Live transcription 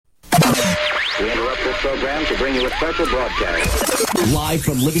this program to bring you a special broadcast. Live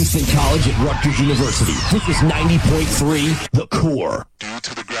from Livingston College at Rutgers University, this is 90.3 The Core. Due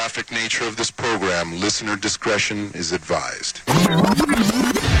to the graphic nature of this program, listener discretion is advised.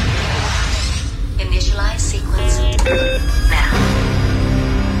 Initialize sequence now.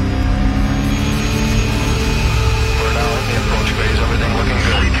 We're now in the approach phase. Everything looking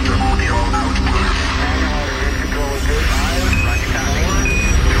good. Control is good. 5, roger, copy.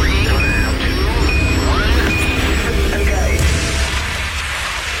 3, 2, 1. Okay.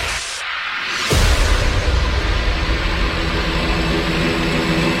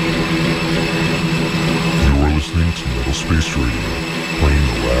 You are listening to Metal Space Radio, playing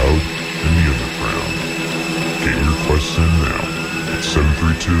the loud and the underground. Get your requests in now at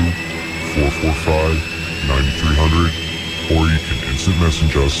 732-445-9300, or you can instant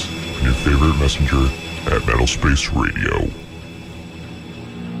message us on your favorite messenger at Metal Space Radio.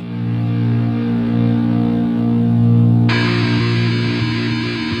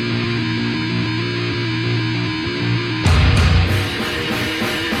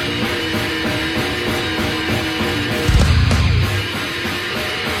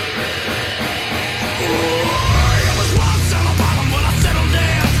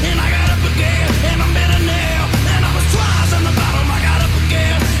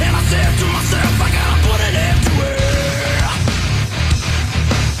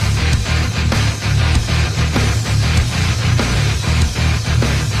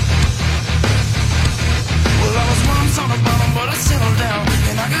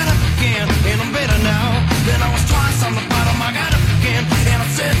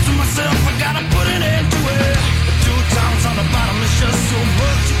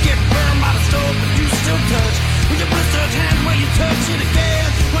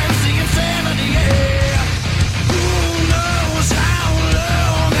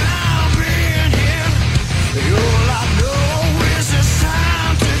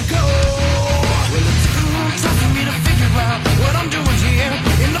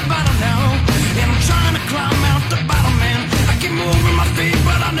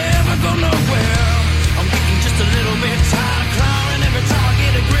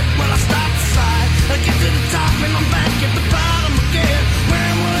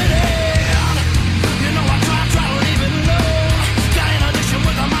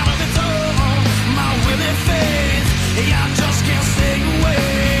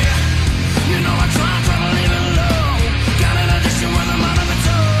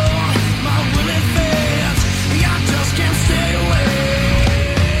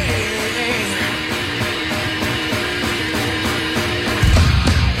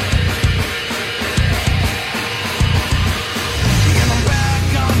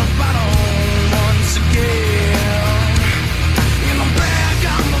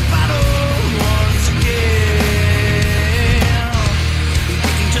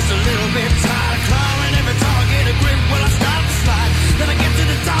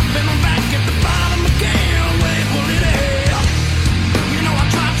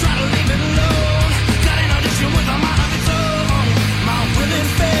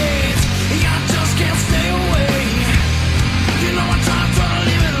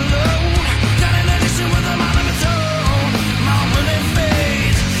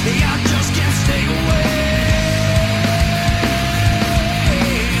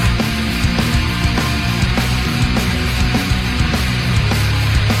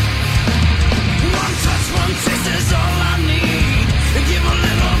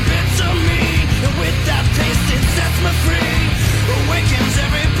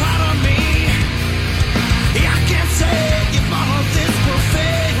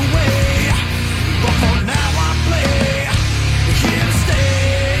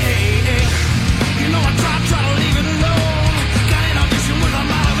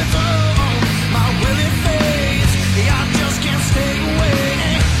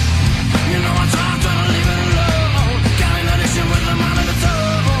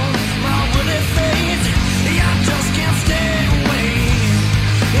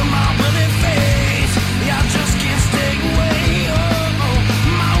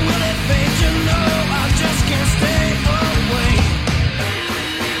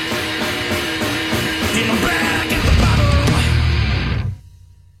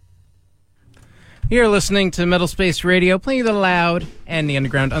 You're listening to Metal Space Radio, playing the loud and the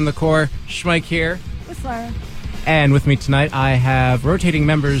underground on the core. Schmike here. With Laura. And with me tonight, I have rotating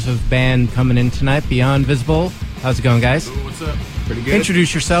members of band coming in tonight, Beyond Visible. How's it going, guys? Ooh, what's up? Pretty good.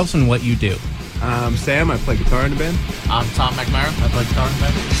 Introduce yourselves and what you do. I'm Sam. I play guitar in the band. I'm Tom McMahon. I play guitar in the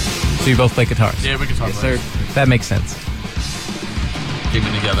band. So you both play guitars? Yeah, we can talk Yes, about sir. That makes sense.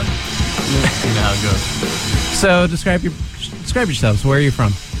 gigging together. You know how it goes. So describe yourselves. Where are you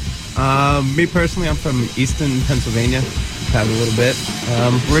from? Me personally, I'm from Easton, Pennsylvania. Have a little bit.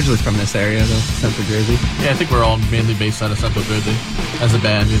 Originally from this area, though, Central Jersey. Yeah, I think we're all mainly based out of Central Jersey as a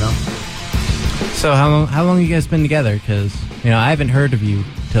band, you know. So how long you guys been together? Because I haven't heard of you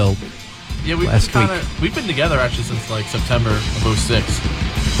till Yeah, we've been together actually since like September of 06.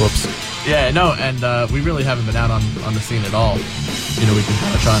 whoops. Yeah, no, and we really haven't been out on the scene at all. You know, we've been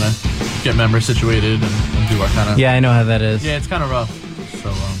kind of trying to get members situated and do our kind of... Yeah, I know how that is. Yeah, it's kind of rough. So,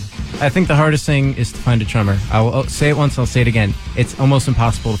 I think the hardest thing is to find a drummer. I will say it once, I'll say it again. It's almost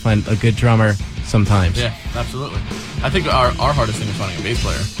impossible to find a good drummer sometimes. yeah, absolutely. I think our hardest thing is finding a bass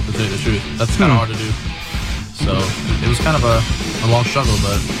player, to tell you the truth. That's kind of hard to do. So, it was kind of a long struggle,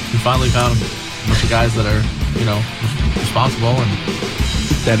 but we finally found a bunch of guys that are, responsible and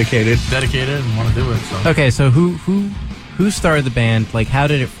Dedicated. and want to do it. So. Okay, so who started the band? Like, how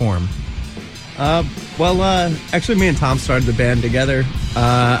did it form? Actually, me and Tom started the band together.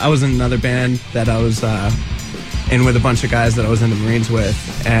 I was in another band that I was in with a bunch of guys that I was in the Marines with,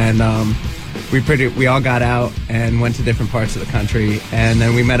 and we all got out and went to different parts of the country, and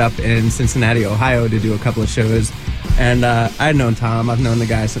then we met up in Cincinnati, Ohio to do a couple of shows. And I had known Tom. I've known the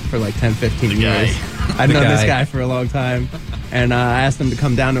guy for like 10, 15 years. I'd known this guy for a long time. And I asked him to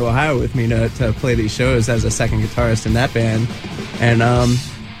come down to Ohio with me to play these shows as a second guitarist in that band. And, on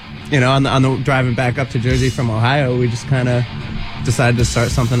the driving back up to Jersey from Ohio, we just kind of decided to start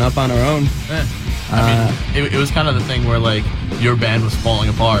something up on our own. Yeah. I mean, it was kind of the thing where, like, your band was falling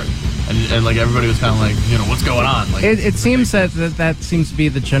apart. And like, everybody was kind of like, what's going on? Like, It seems that seems to be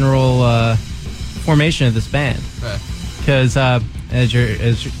the general formation of this band. Because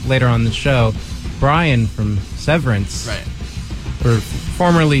as later on in the show, Brian from Severance, Right. or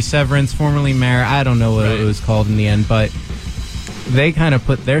formerly Severance, formerly Mare, I don't know what it was called in the end, but they kind of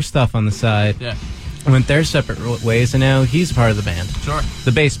put their stuff on the side, Yeah. went their separate ways, and now he's part of the band, Sure.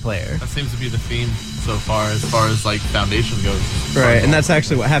 the bass player. That seems to be the theme so far as like foundation goes. Right, and that's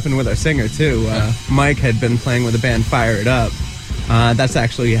actually what happened with our singer, too. Mike had been playing with the band Fire It Up. That's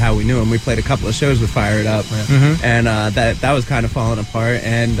actually how we knew him. We played a couple of shows with Fire It Up, and that was kind of falling apart.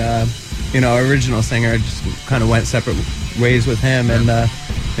 And our original singer just kind of went separate ways with him, and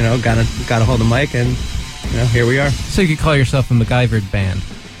got a hold of Mike, and here we are. So you could call yourself a MacGyvered band,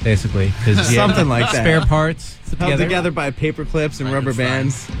 basically. Something like that. Spare parts Held together by paper clips and rubber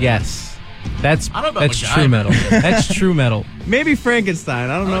bands. Yes. That's I don't know about true MacGyver. metal. That's true metal. Maybe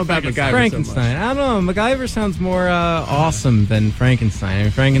Frankenstein. I don't know about MacGyver. Frankenstein. I don't know. MacGyver sounds more awesome than Frankenstein. I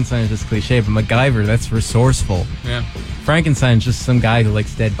mean, Frankenstein is just cliche, but MacGyver, that's resourceful. Yeah. Frankenstein's just some guy who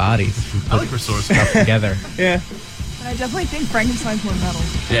likes dead bodies. I like resourceful. Stuff together. Yeah. I definitely think Frankenstein's more metal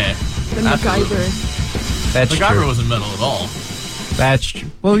Yeah. than Absolutely. MacGyver. That's MacGyver true. wasn't metal at all. That's true.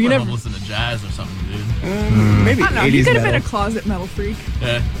 Well, you never. listen to jazz or something, dude. Maybe I don't know. 80s He could have been metal. a closet metal freak.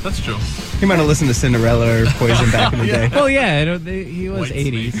 Yeah, that's true. He might have listened to Cinderella or Poison back in the day. Well, yeah, he was White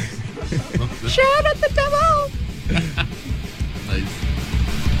 80s. Snake. Shout at the devil!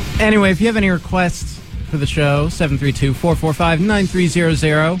 Nice. Anyway, if you have any requests for the show,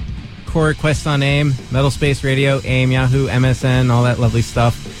 732-445-9300. Core requests on AIM, Metal Space Radio, AIM, Yahoo, MSN, all that lovely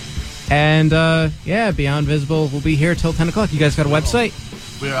stuff. And, Beyond Visible will be here till 10 o'clock. You guys got a website?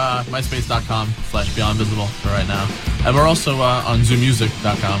 We're myspace.com/beyondvisible for right now. And we're also on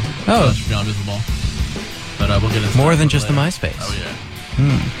zoommusic.com/beyondvisible. But we'll get into More that than a just little the later. MySpace. Oh,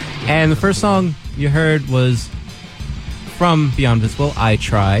 yeah. And the first song you heard was from Beyond Visible, I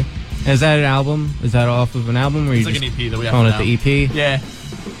Try. Is that an album? Is that off of an album? Or It's you like just an EP that we have calling it now. the EP? Yeah.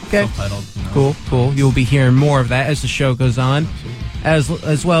 Okay. Self-titled. Cool. You'll be hearing more of that as the show goes on,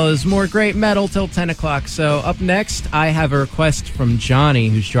 as well as more great metal till 10 o'clock. So up next, I have a request from Johnny,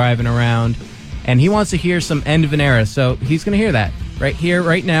 who's driving around, and he wants to hear some End of an Era. So he's going to hear that right here,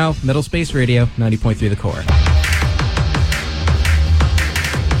 right now, Metal Space Radio, 90.3 The Core.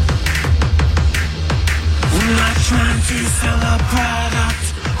 We're not trying to sell a product,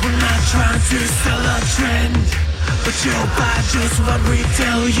 we're not trying to sell a trend, but you'll buy just what we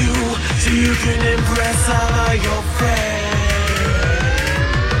tell you, so you can impress all of your friends.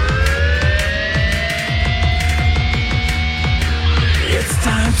 It's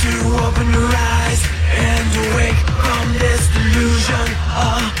time to open your eyes and awake from this delusion.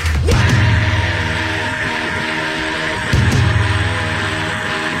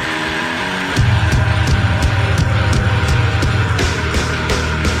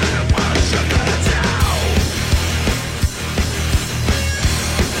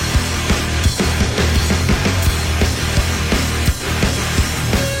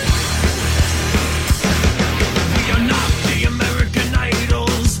 We are not the American Idol.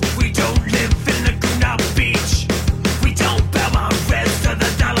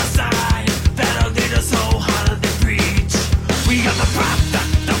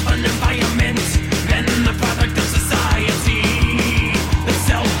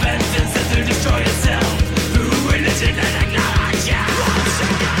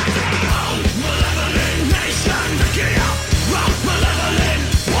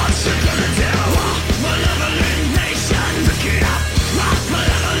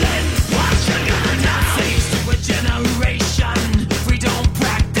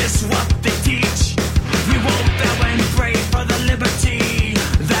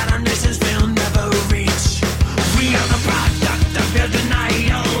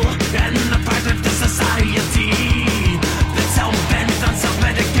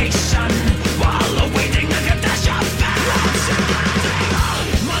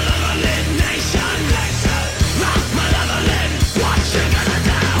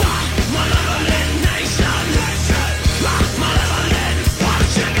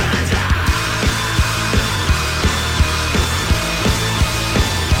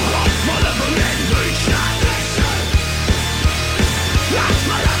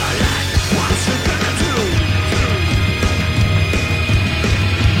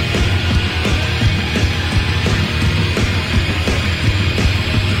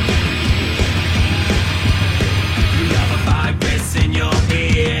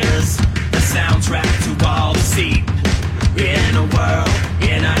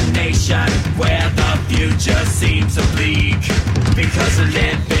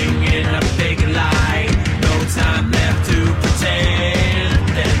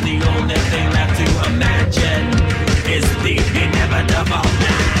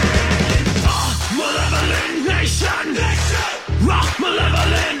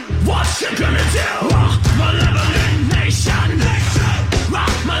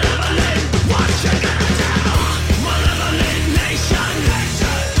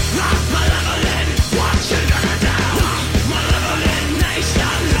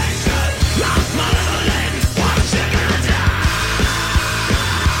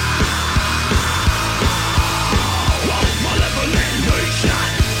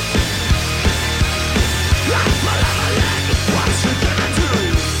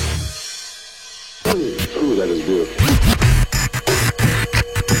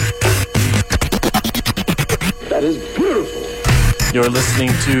 You're listening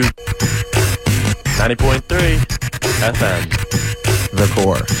to 90.3 FM, The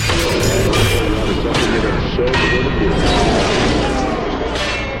Core.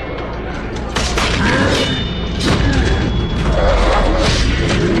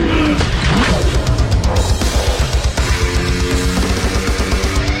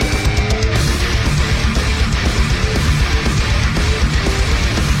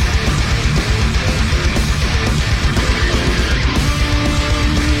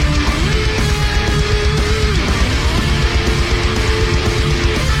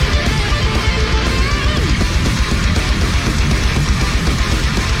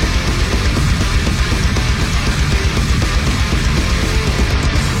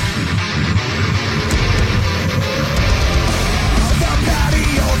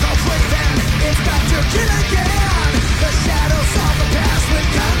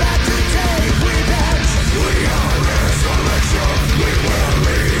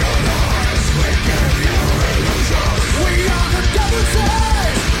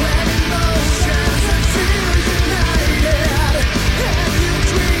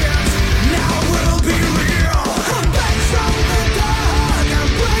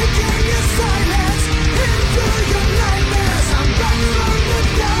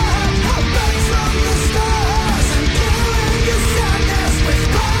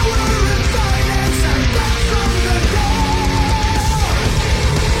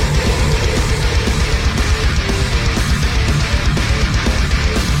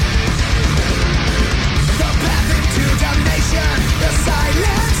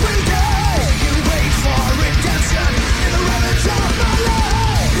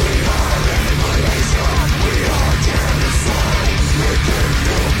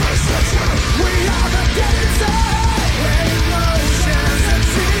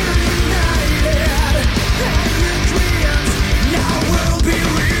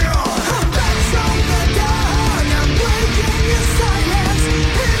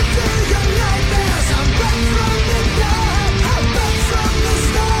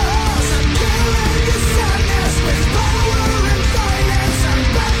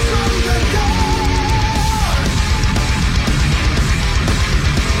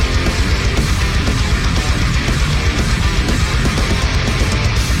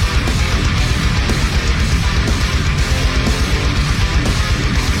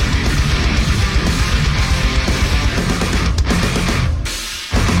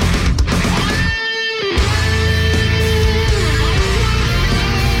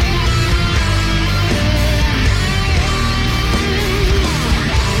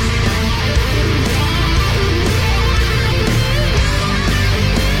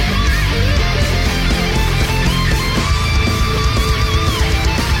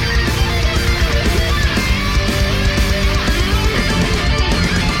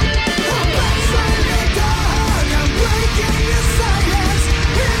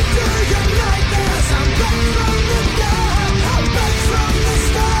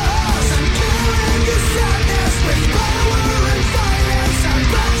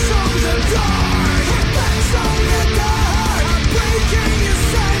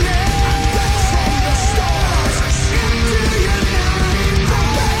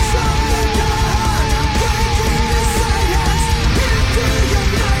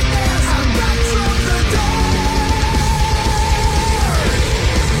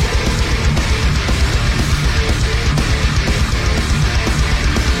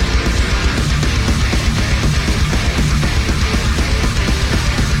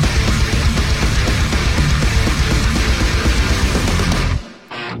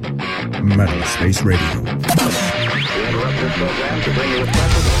 Space Radio. We interrupt this program to bring you a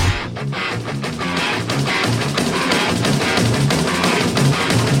special.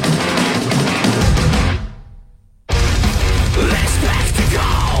 Expect to go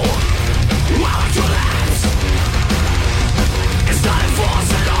out to left. It's not a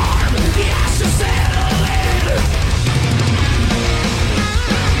false alarm. The ashes settle in.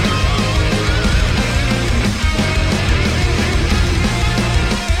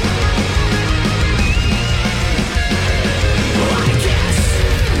 I guess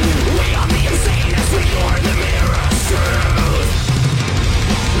we are the insane as we ignore the mirror's truth.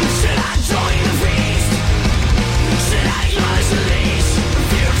 Should I join the feast? Should I acknowledge the leash?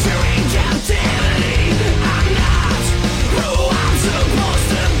 Future in captivity. I'm not who I'm supposed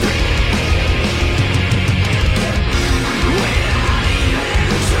to be. Without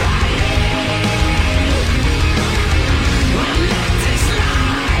even trying. Let this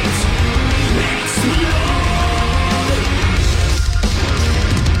light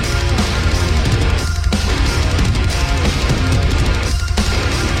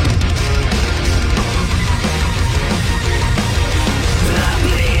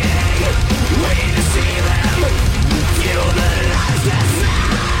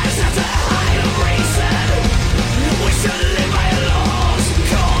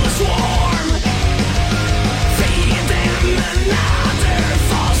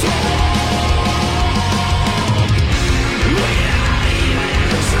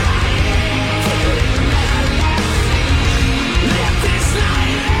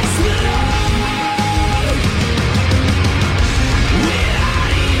explode.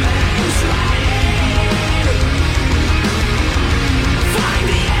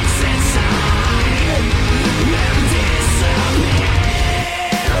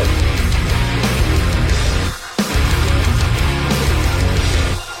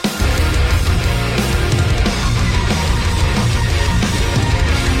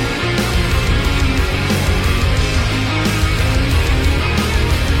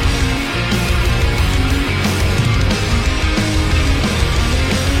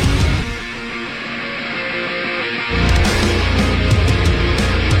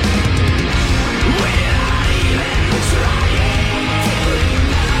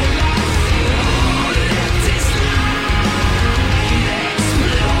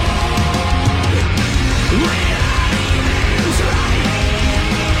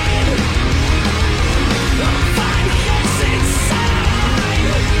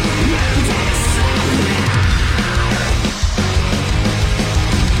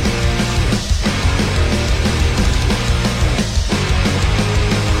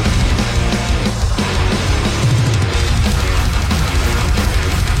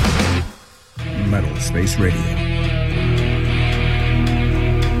 Metal Space Radio.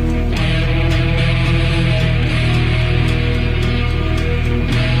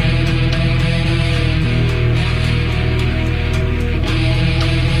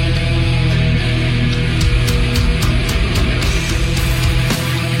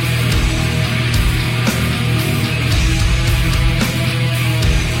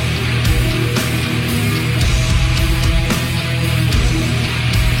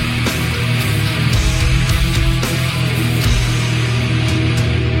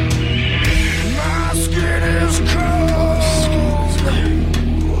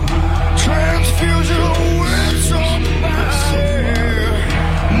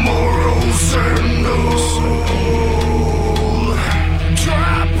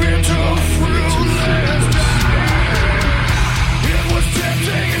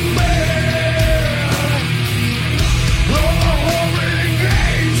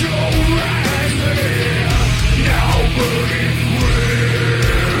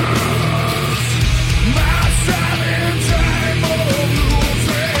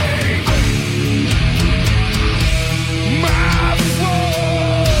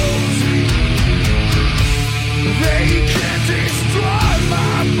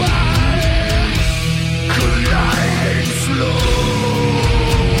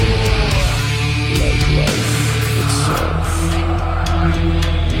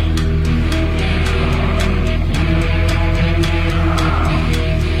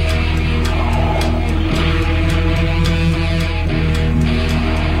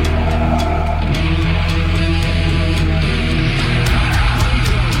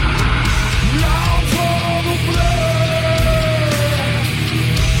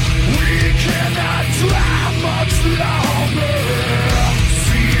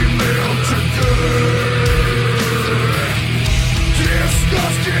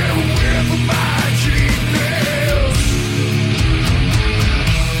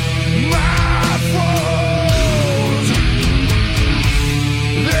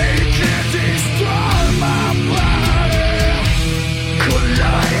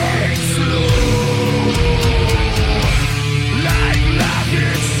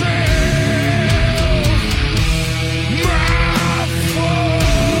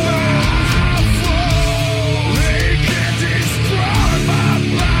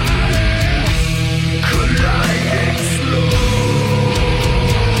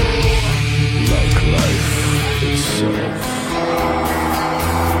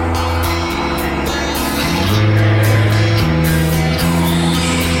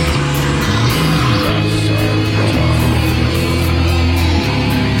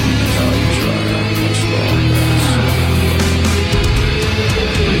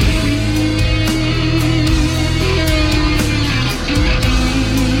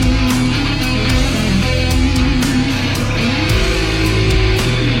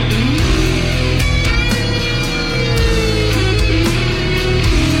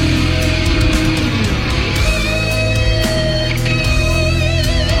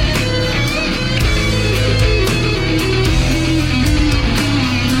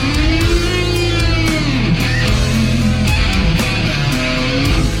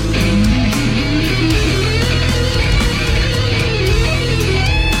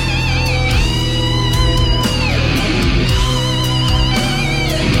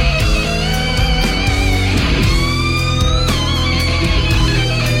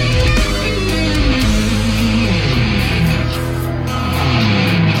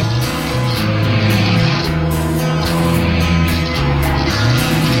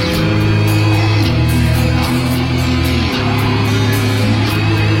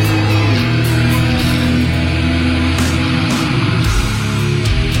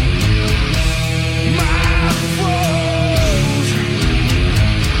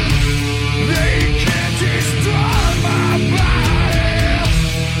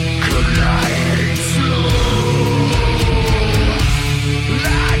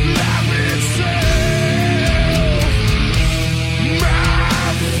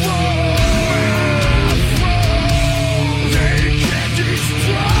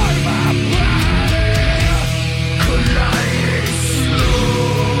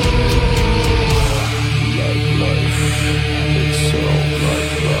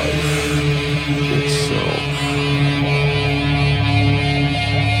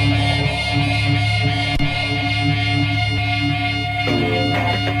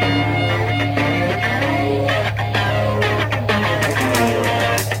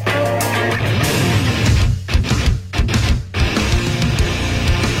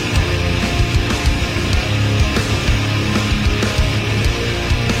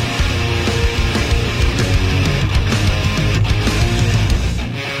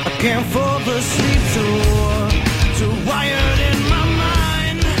 asleep, too wired in my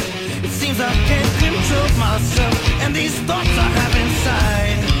mind. It seems I can't control myself, and these thoughts I have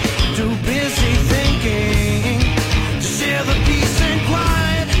inside. Too busy thinking to share the peace and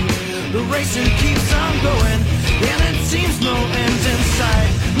quiet. The racing keeps on going, and it seems no end in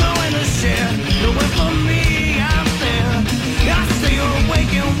sight. Nowhere to share, nowhere for me out there. I stay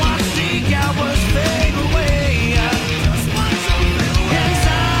awake and watch the hours fade away.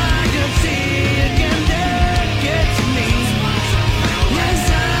 Anxiety again, that gets me.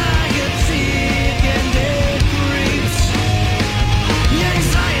 Anxiety again, that creeps.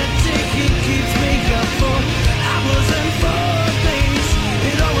 Anxiety keeps me up for hours and for days.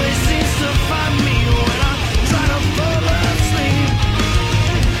 It always seems to find me when I try to fall asleep.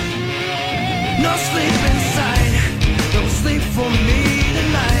 No sleep inside, no sleep for me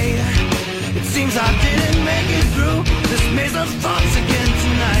tonight. It seems I didn't make it through this maze of thoughts again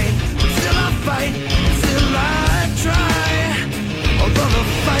tonight. But still I fight, still I try. Although the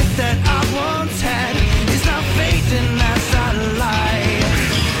fight that I once had is now fading as I lie.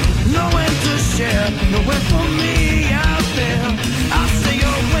 Nowhere to share, nowhere for me out there. I'll stay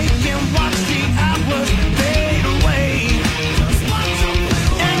awake and watch the hours fade away.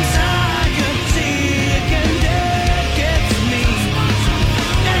 Anxiety again, that gets me.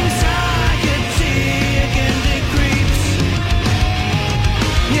 Anxiety again, it creeps.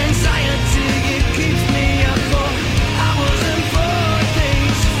 Anxiety, it keeps me up for hours and for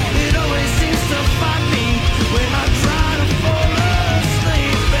days. It always seems to find me when I try to fall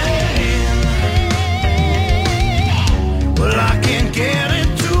asleep. Well, I can't get it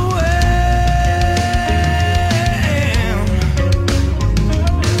to end.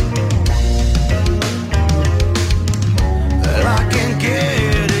 Well, I can't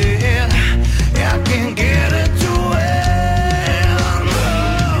get it. I can't get it to end.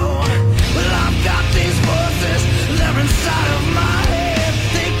 Oh, well, I've got these voices, they're inside of my head.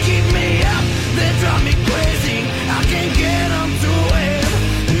 They keep me up, they drive me crazy. I can't get them to end.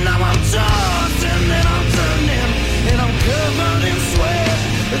 Now I'm tossing and I'm turning, and I'm covered in sweat.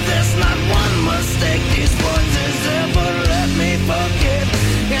 There's not one mistake these voices ever let me forget.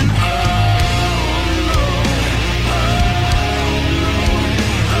 And oh no,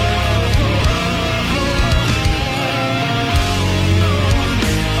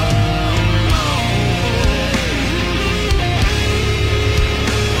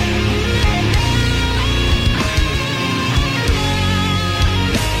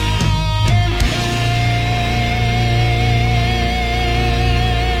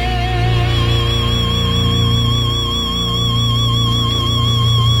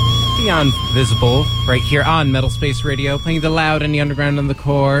 Beyond Visible, right here on Metal Space Radio, playing the loud and the underground and the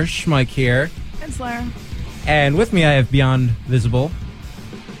core. Schmike here. And Slayer. And with me I have Beyond Visible.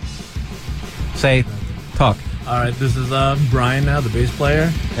 Say, talk. All right, this is Brian now, the bass player.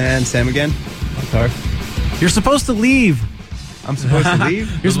 And Sam again. Guitar. You're supposed to leave. I'm supposed to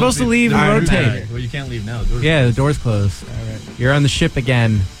leave? You're supposed to leave and rotate. Well, you can't leave now. Yeah, the door's closed. All right. You're on the ship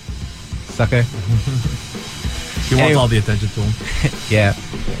again, sucker. He wants all the attention to him. Yeah.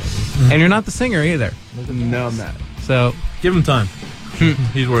 And you're not the singer either. No, I'm not. So give him time.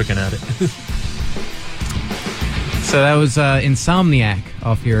 He's working at it. So that was Insomniac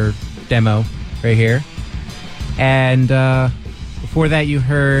off your demo right here. And before that you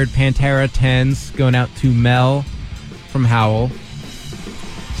heard Pantera 10s going out to Mel from Howl.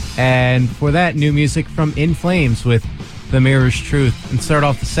 And for that, new music from In Flames with The Mirror's Truth. And start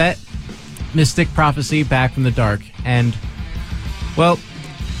off the set, Mystic Prophecy, Back from the Dark. And, well,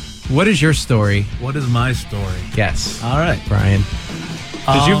 what is your story? What is my story? Yes. All right. Brian.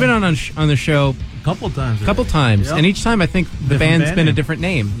 Because you've been on the show a couple times. Yep. And each time I think the band's been a different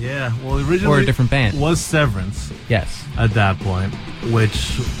name. Yeah. Well, originally or a different band. Was Severance. Yes. At that point,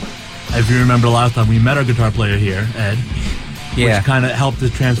 which, if you remember last time, we met our guitar player here, Ed. Yeah. Which kind of helped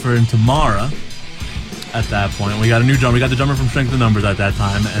us transfer into Mara at that point. We got a new drummer. We got the drummer from Strength in Numbers at that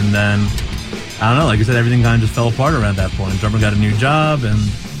time. And then, I don't know, like I said, everything kind of just fell apart around that point. The drummer got a new job, and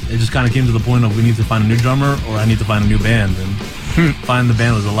it just kind of came to the point of we need to find a new drummer or I need to find a new band. And finding the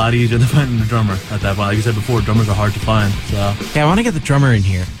band was a lot easier than finding the drummer at that point. Like you said before, drummers are hard to find. So yeah, I want to get the drummer in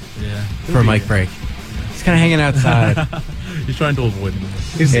here. Yeah. For a mic break. He's kind of hanging outside. He's trying to avoid me.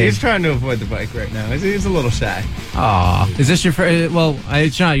 He's trying to avoid the bike right now. He's a little shy. Aw. Is this your first? Well,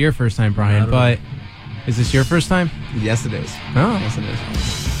 it's not your first time, Brian, but is this your first time? Yes, it is. Oh. Yes, it is.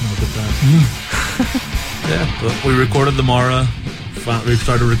 Yeah. But we recorded the Mara. We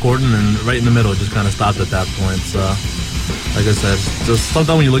started recording, and right in the middle, it just kind of stopped at that point. So, like I said, just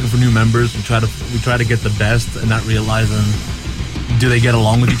sometimes when you're looking for new members, we try to get the best, and not realizing do they get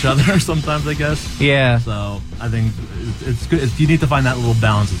along with each other sometimes, I guess. Yeah. So I think it's good. You need to find that little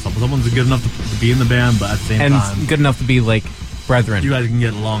balance. Someone's good enough to be in the band, but at the same and time, good enough to be like brethren. you guys can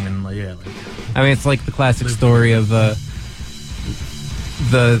get along and I mean, it's like the classic story of the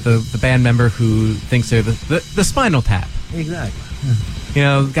band member who thinks they're the Spinal Tap. Exactly. You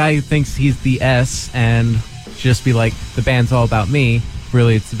know, the guy who thinks he's the S and just be like, the band's all about me.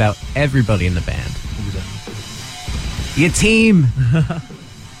 Really, it's about everybody in the band. Exactly. Your team.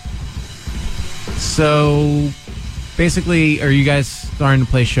 So, basically, are you guys starting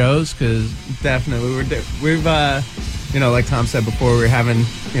to play shows? Because Definitely. We've like Tom said before, we're having,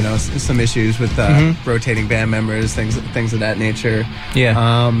 some issues with rotating band members, things of that nature.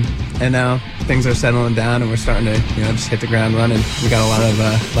 Yeah. And now things are settling down, and we're starting to, just hit the ground running. We got a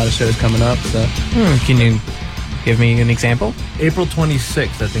lot of shows coming up. So, can you give me an example? April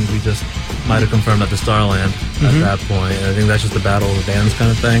 26th, I think we just might have confirmed at the Starland at that point. And I think that's just the battle of the bands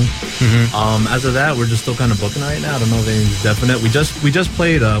kind of thing. As of that, we're just still kind of booking right now. I don't know if anything's definite. We just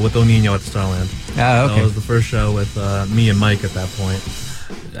played with El Nino at the Starland. Ah, okay. That was the first show with me and Mike at that point.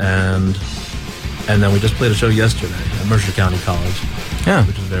 And then we just played a show yesterday at Mercer County College,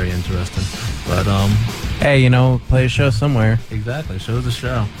 which is very interesting. But hey, play a show somewhere. Exactly, show's a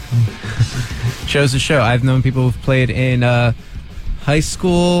show. Show's a show. I've known people who've played in high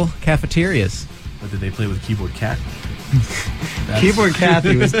school cafeterias. But did they play with Keyboard Cat? Keyboard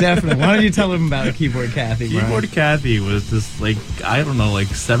Kathy was definitely. Why don't you tell them about Keyboard Kathy? Keyboard Brian? Kathy was this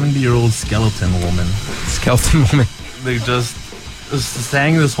 70-year-old skeleton woman. Skeleton woman. They just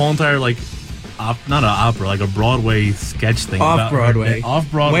sang this whole entire not an opera, like a Broadway sketch thing. Off Broadway.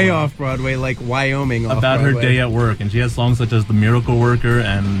 Off-Broadway. Way off Broadway, like Wyoming off about Broadway. her day at work, and she has songs such as "The Miracle Worker"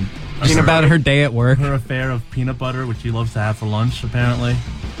 and about her day at work. Her affair of peanut butter, which she loves to have for lunch. Apparently,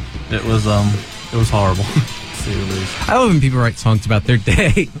 it was horrible. To say the least. I love when people write songs about their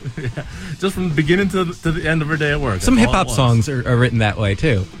day. Yeah. Just from the beginning to the end of her day at work. Some hip hop songs are written that way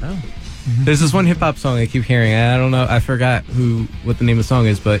too. Oh. There's this one hip hop song I keep hearing. I don't know. I forgot what the name of the song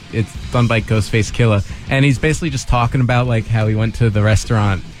is, but it's done by Ghostface Killah, and he's basically just talking about how he went to the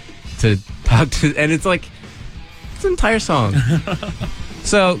restaurant to talk to, and it's an entire song.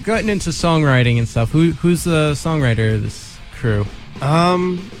 So getting into songwriting and stuff. Who's the songwriter of this crew?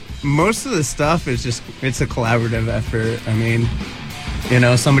 Most of the stuff is it's a collaborative effort. I mean,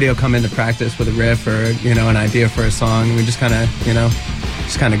 somebody will come into practice with a riff or an idea for a song. We just kind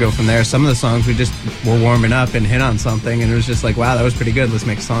of go from there. Some of the songs we just were warming up and hit on something, and it was just like, wow, that was pretty good. Let's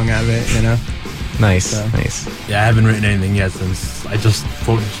make a song out of it. Nice. Yeah, I haven't written anything yet since I just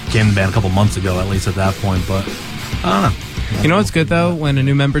came to the band a couple months ago, at least at that point. But I don't know. You know what's good though? When a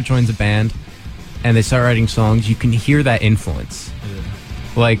new member joins a band and they start writing songs, you can hear that influence.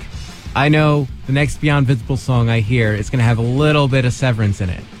 Yeah. I know the next Beyond Visible song I hear is going to have a little bit of Severance in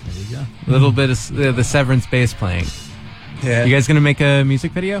it. There you go. A little bit of the Severance bass playing. Yeah. You guys going to make a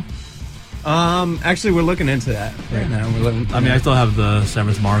music video? Actually, we're looking into that right now. I still have the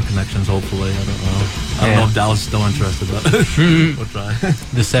Severance Mara connections, hopefully. I don't know if Dallas is still interested, but we'll try.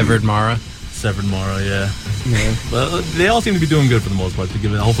 The Severed Mara? Severed Mara, yeah. But they all seem to be doing good for the most part.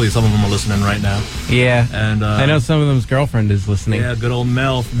 Hopefully some of them are listening right now. Yeah. And I know some of them's girlfriend is listening. Yeah, good old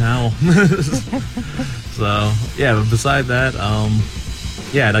Mel from Howell. So, yeah, but beside that,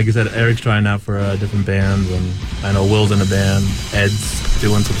 like I said, Eric's trying out for different bands, and I know Will's in a band. Ed's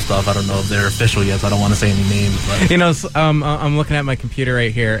doing some stuff. I don't know if they're official yet, so I don't want to say any names. But. I'm looking at my computer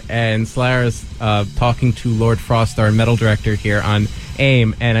right here, and Slara's talking to Lord Frost, our metal director here on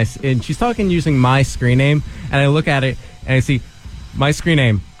AIM, and she's talking using my screen name, and I look at it, and I see my screen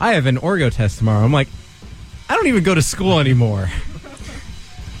name. I have an Orgo test tomorrow. I'm like, I don't even go to school anymore.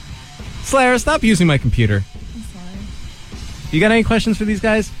 Slara, stop using my computer. I'm sorry. You got any questions for these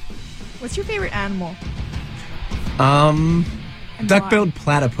guys? What's your favorite animal? Duck-billed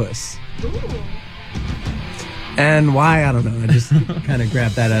platypus. Ooh. And why? I don't know. I just kind of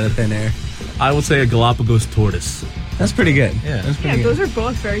grabbed that out of thin air. I would say a Galapagos tortoise. That's pretty good. Yeah, that's pretty Yeah, good. those are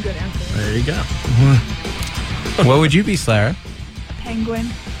both very good answers. There you go. What would you be, Slara? A penguin,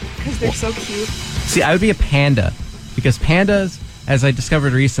 because they're so cute. See, I would be a panda, because pandas, as I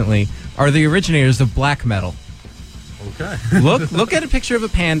discovered recently, are the originators of black metal. Okay. Look at a picture of a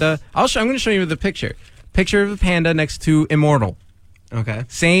panda. I'm going to show you the picture. Picture of a panda next to Immortal. Okay.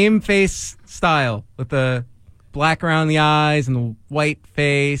 Same face style with the black around the eyes and the white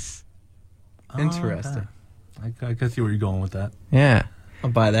face. Interesting. I can see where you're going with that. Yeah.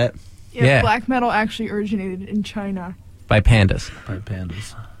 I'll buy that. Yeah. Black metal actually originated in China. By pandas. By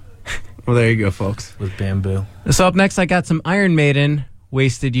pandas. Well, there you go, folks. With bamboo. So up next, I got some Iron Maiden,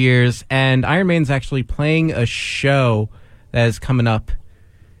 Wasted Years, and Iron Maiden's actually playing a show that is coming up,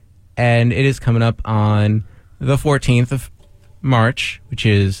 and it is coming up on the 14th of March, which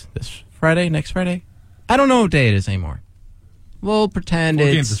is this Friday, next Friday. I don't know what day it is anymore. We'll pretend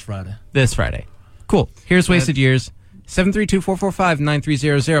 14th it's is Friday. This Friday. Cool. Here's Wasted Years.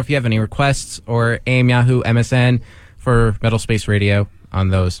 732-445-9300 if you have any requests, or AIM, Yahoo, MSN for Metal Space Radio on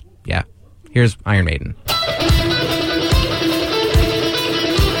those. Yeah. Here's Iron Maiden.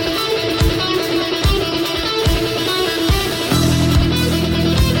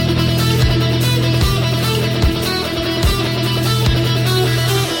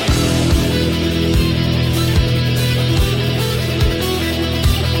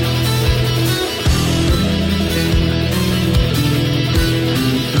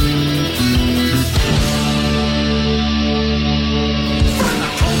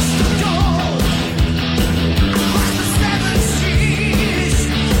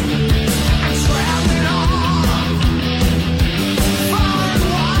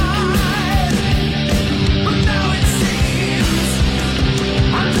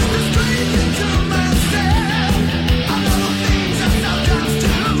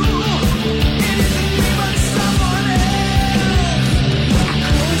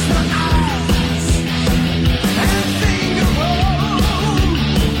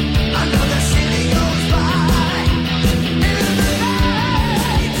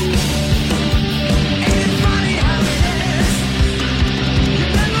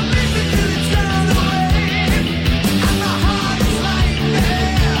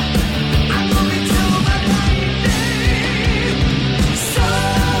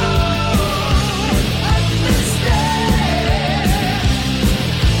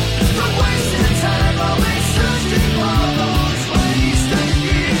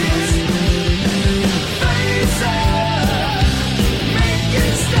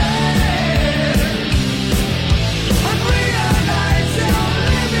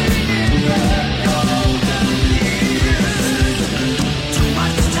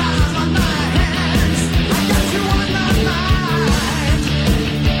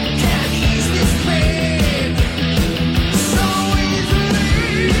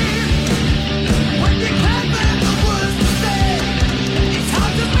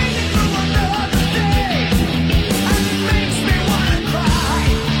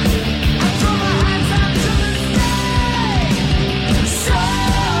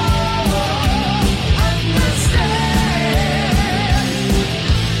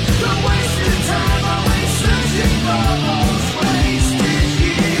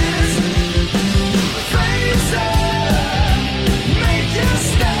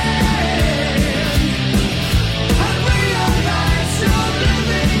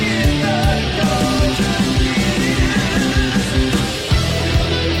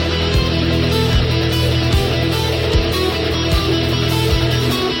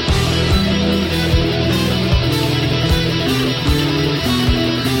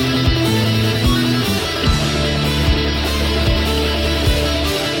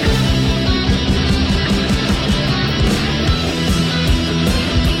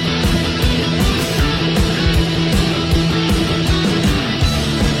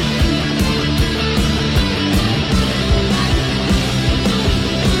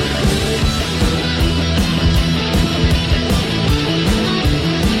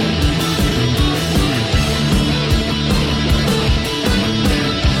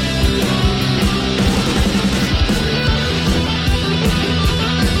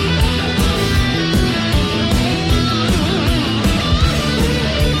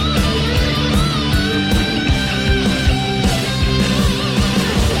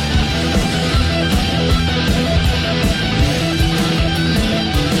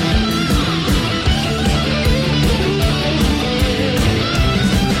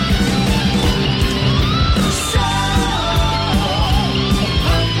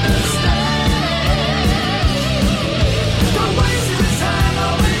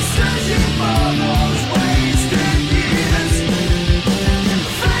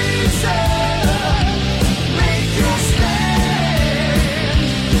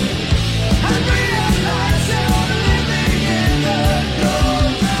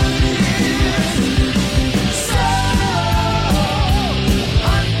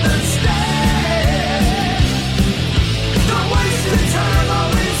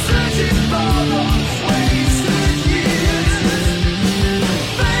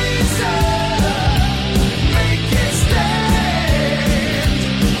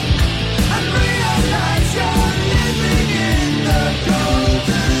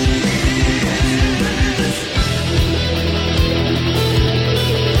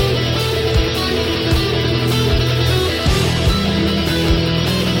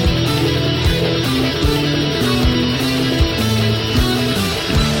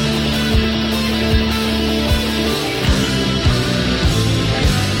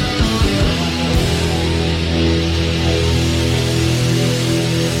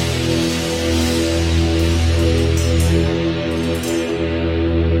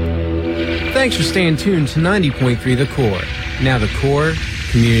 Thanks for staying tuned to 90.3 The Core. Now The Core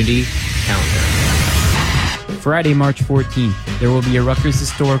Community Countdown. Friday, March 14th, there will be a Rutgers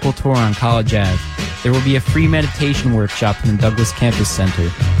historical tour on College Ave. There will be a free meditation workshop in the Douglas Campus Center.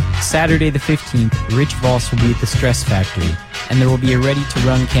 Saturday the 15th, Rich Voss will be at the Stress Factory, and there will be a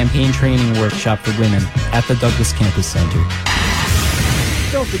ready-to-run campaign training workshop for women at the Douglas Campus Center.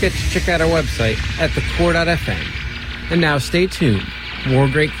 Don't forget to check out our website at thecore.fm. And now stay tuned. More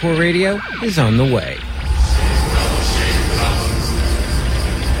great Core Radio is on the way.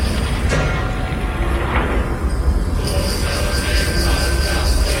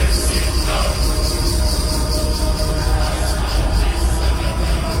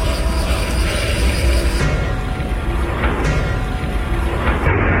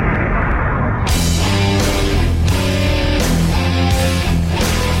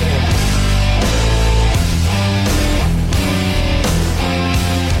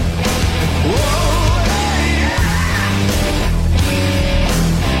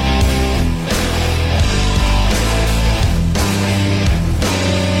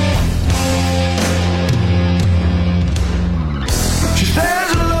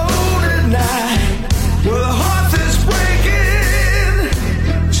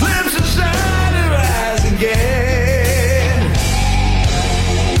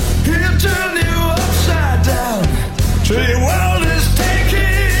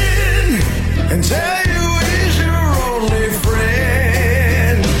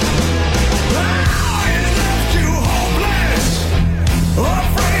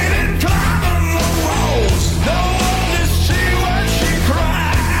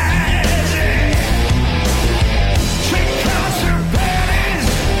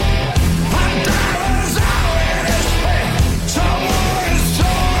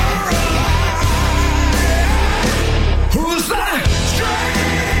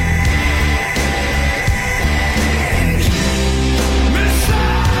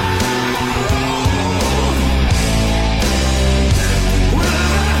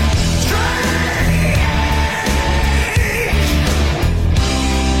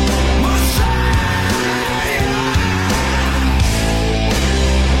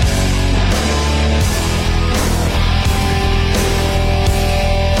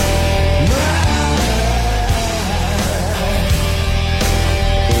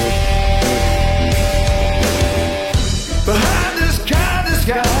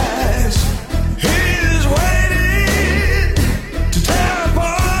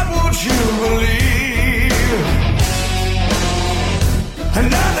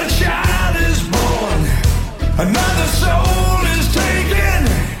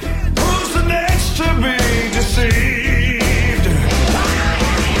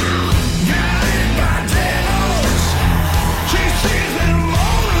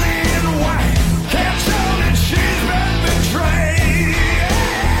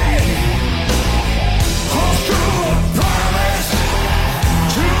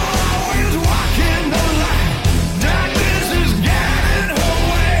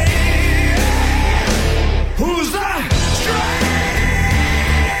 Who's the strength?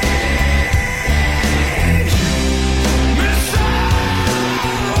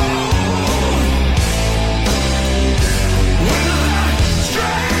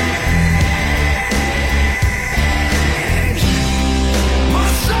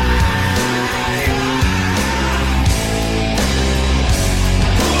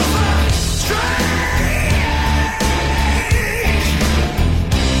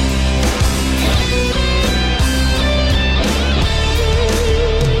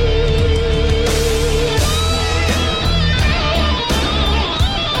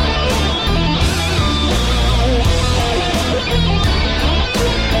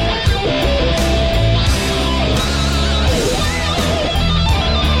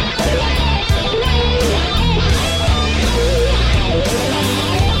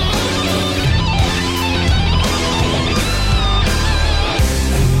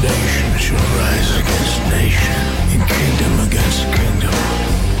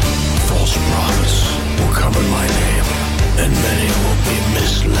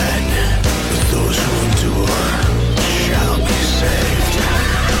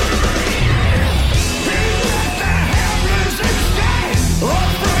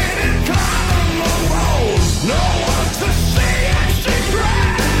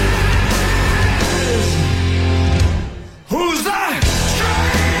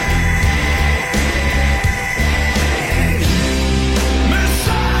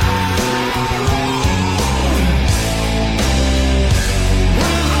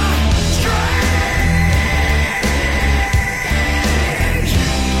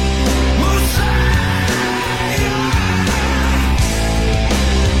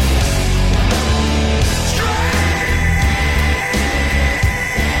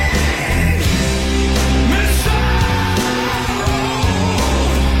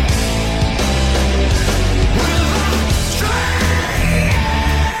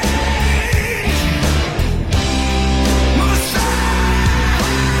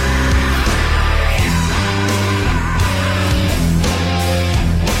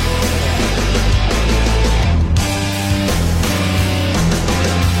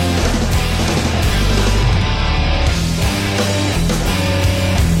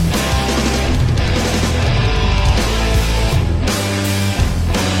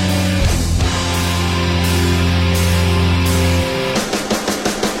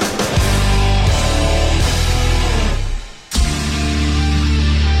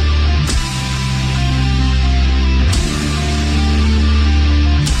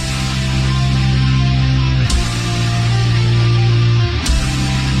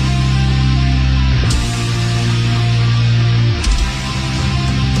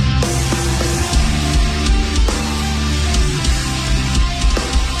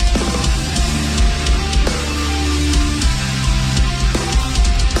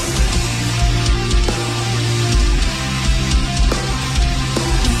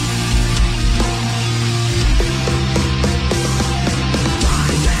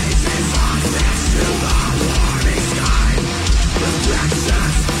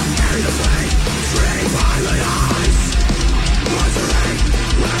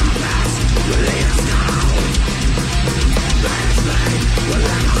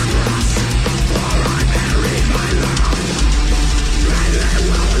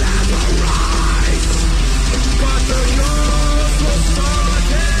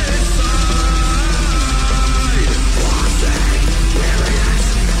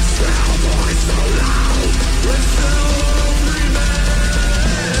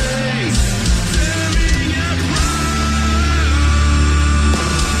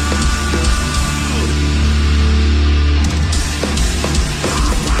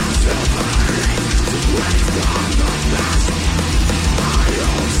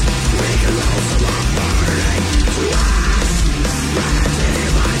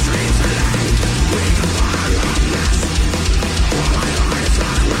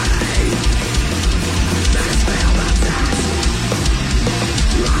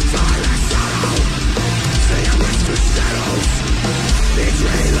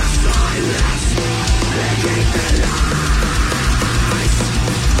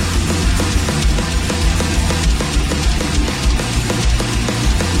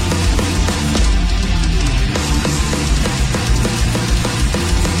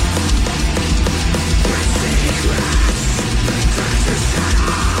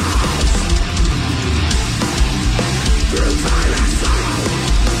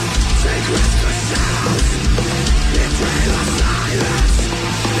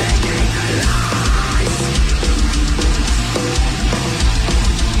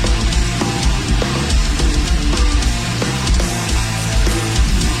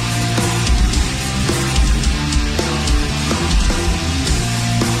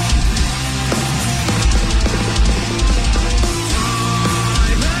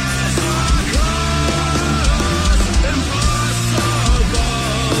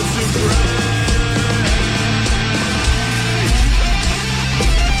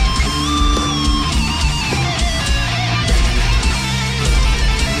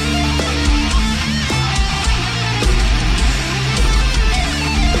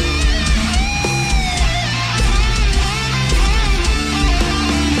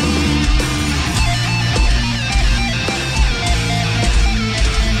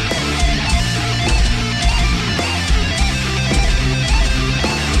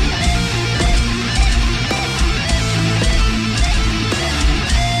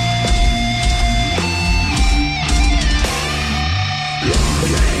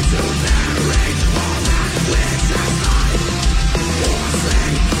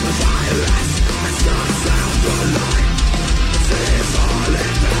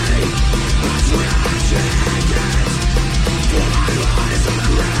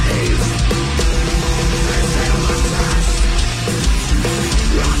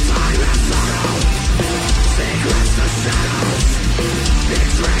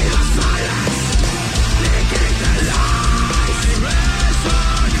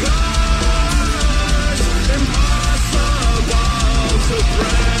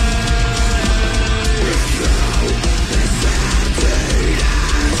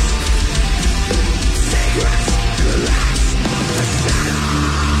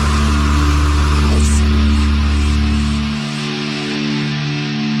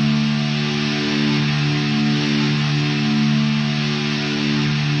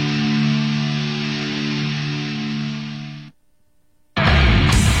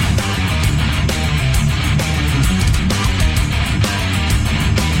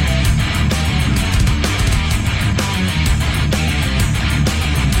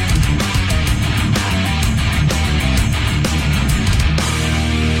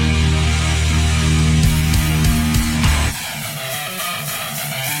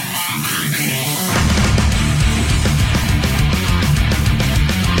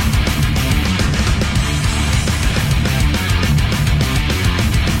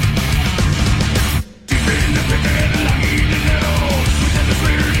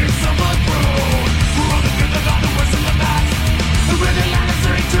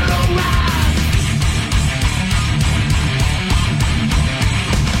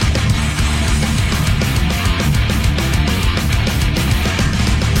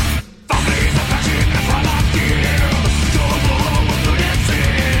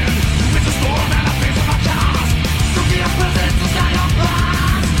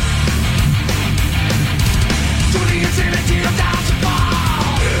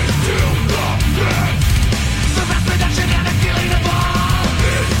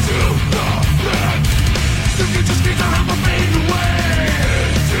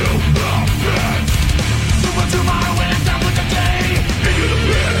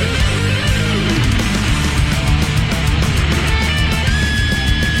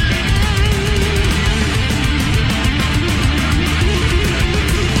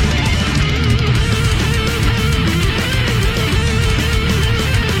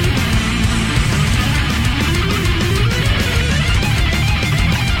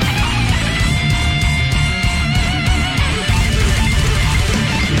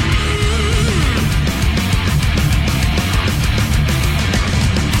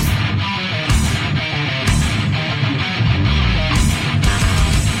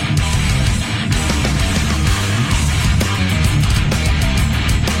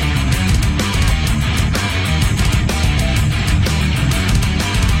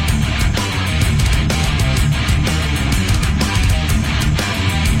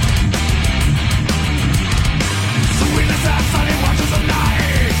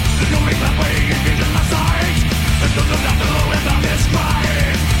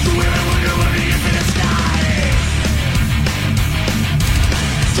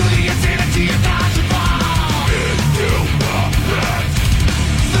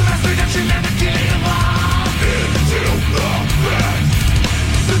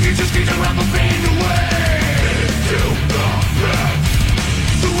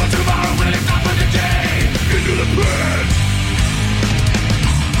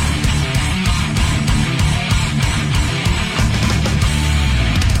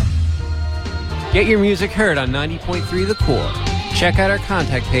 Get your music heard on 90.3 The Core. Check out our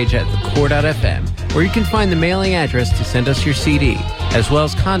contact page at thecore.fm, where you can find the mailing address to send us your CD, as well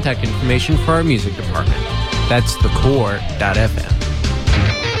as contact information for our music department. That's thecore.fm.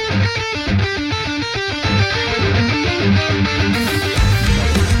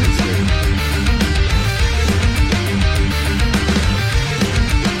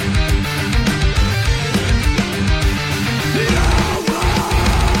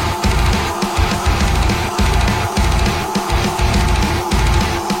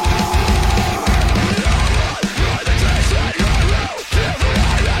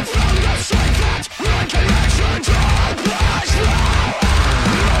 Connection to the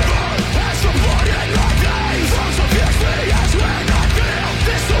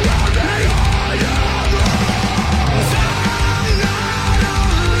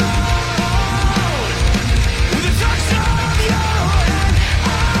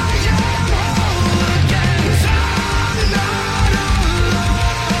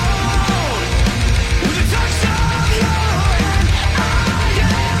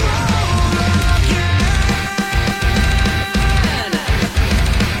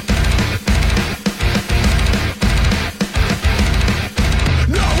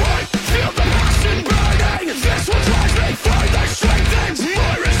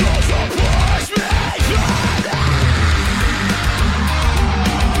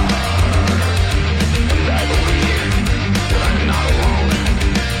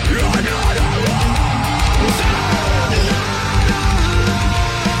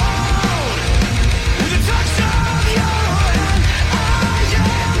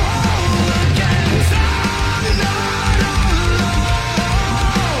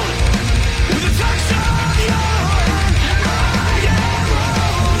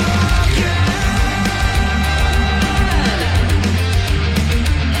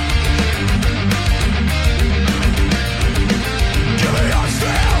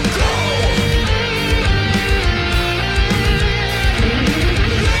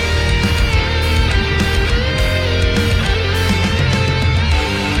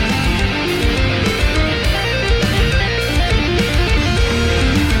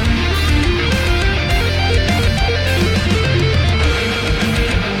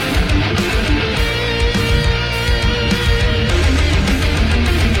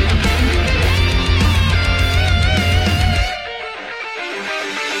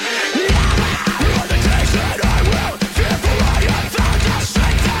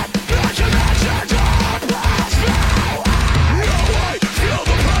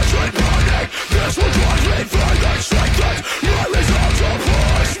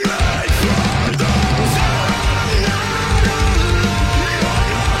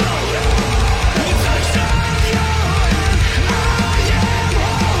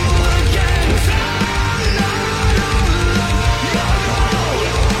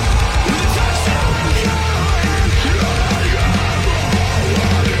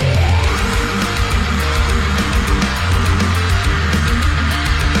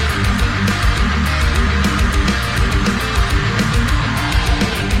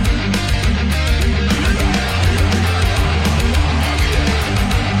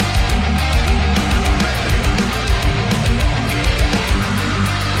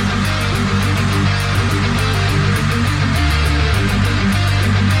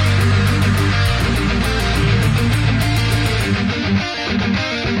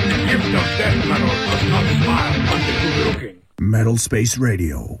Metal Space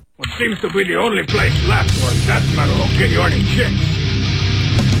Radio. What seems to be the only place left where death metal will get you any chicks.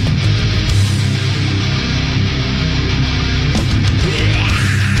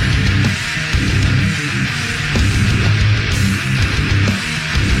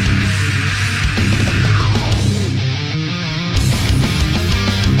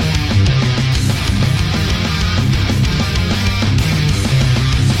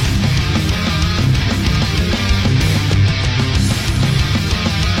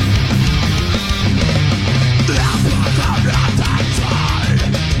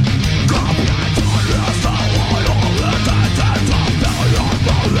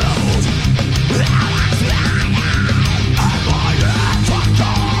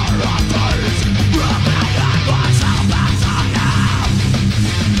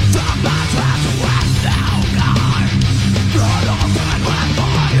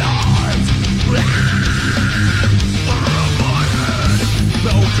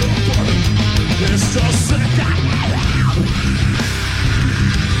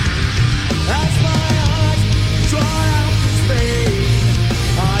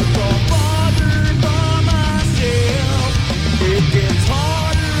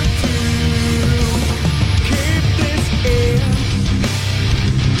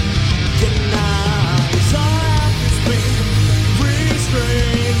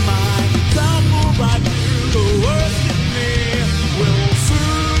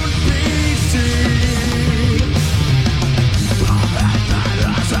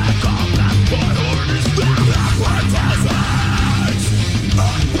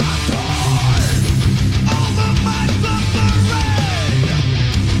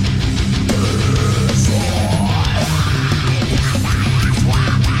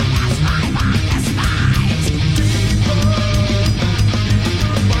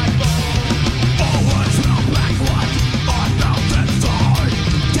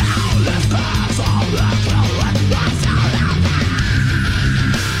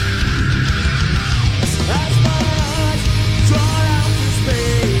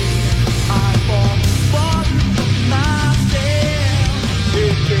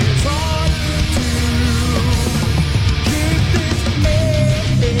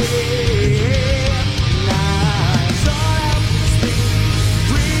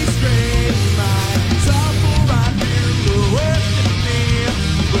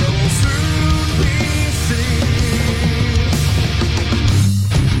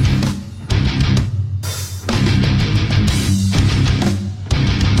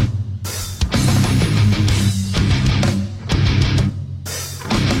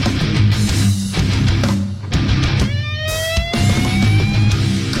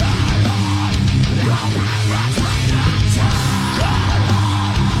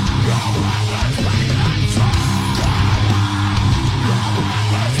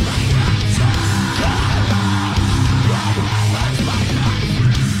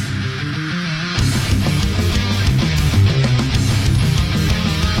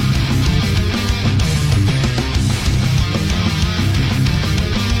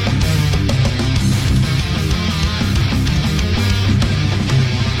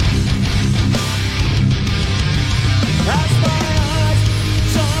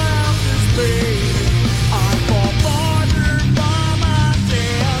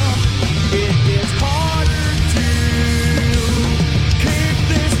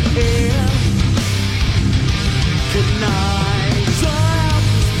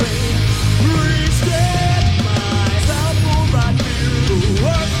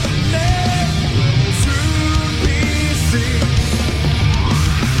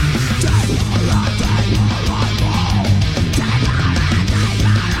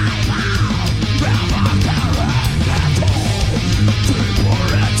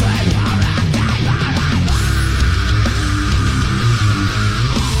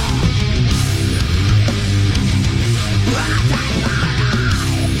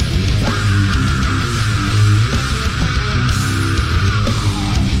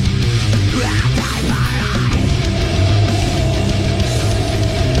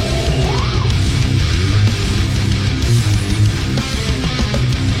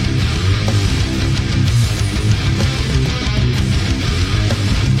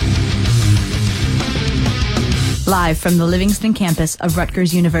 Live from the Livingston campus of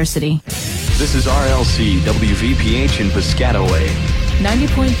Rutgers University. This is RLC WVPH in Piscataway.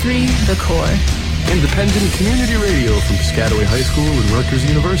 90.3 The Core. Independent community radio from Piscataway High School and Rutgers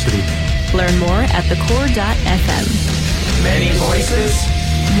University. Learn more at thecore.fm. Many voices.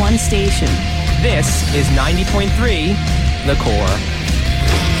 One station. This is 90.3 The Core.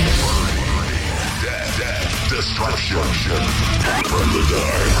 Destruction. From the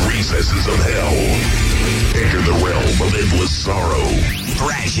dark recesses of hell, enter the realm of endless sorrow.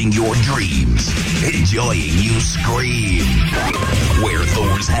 Thrashing your dreams, enjoying you scream. Where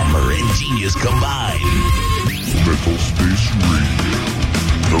Thor's hammer and genius combine. Metal Space Radio.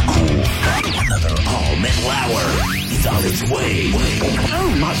 The Core. Another all-metal hour is on its way.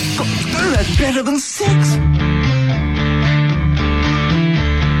 Oh my God, that's better than sex.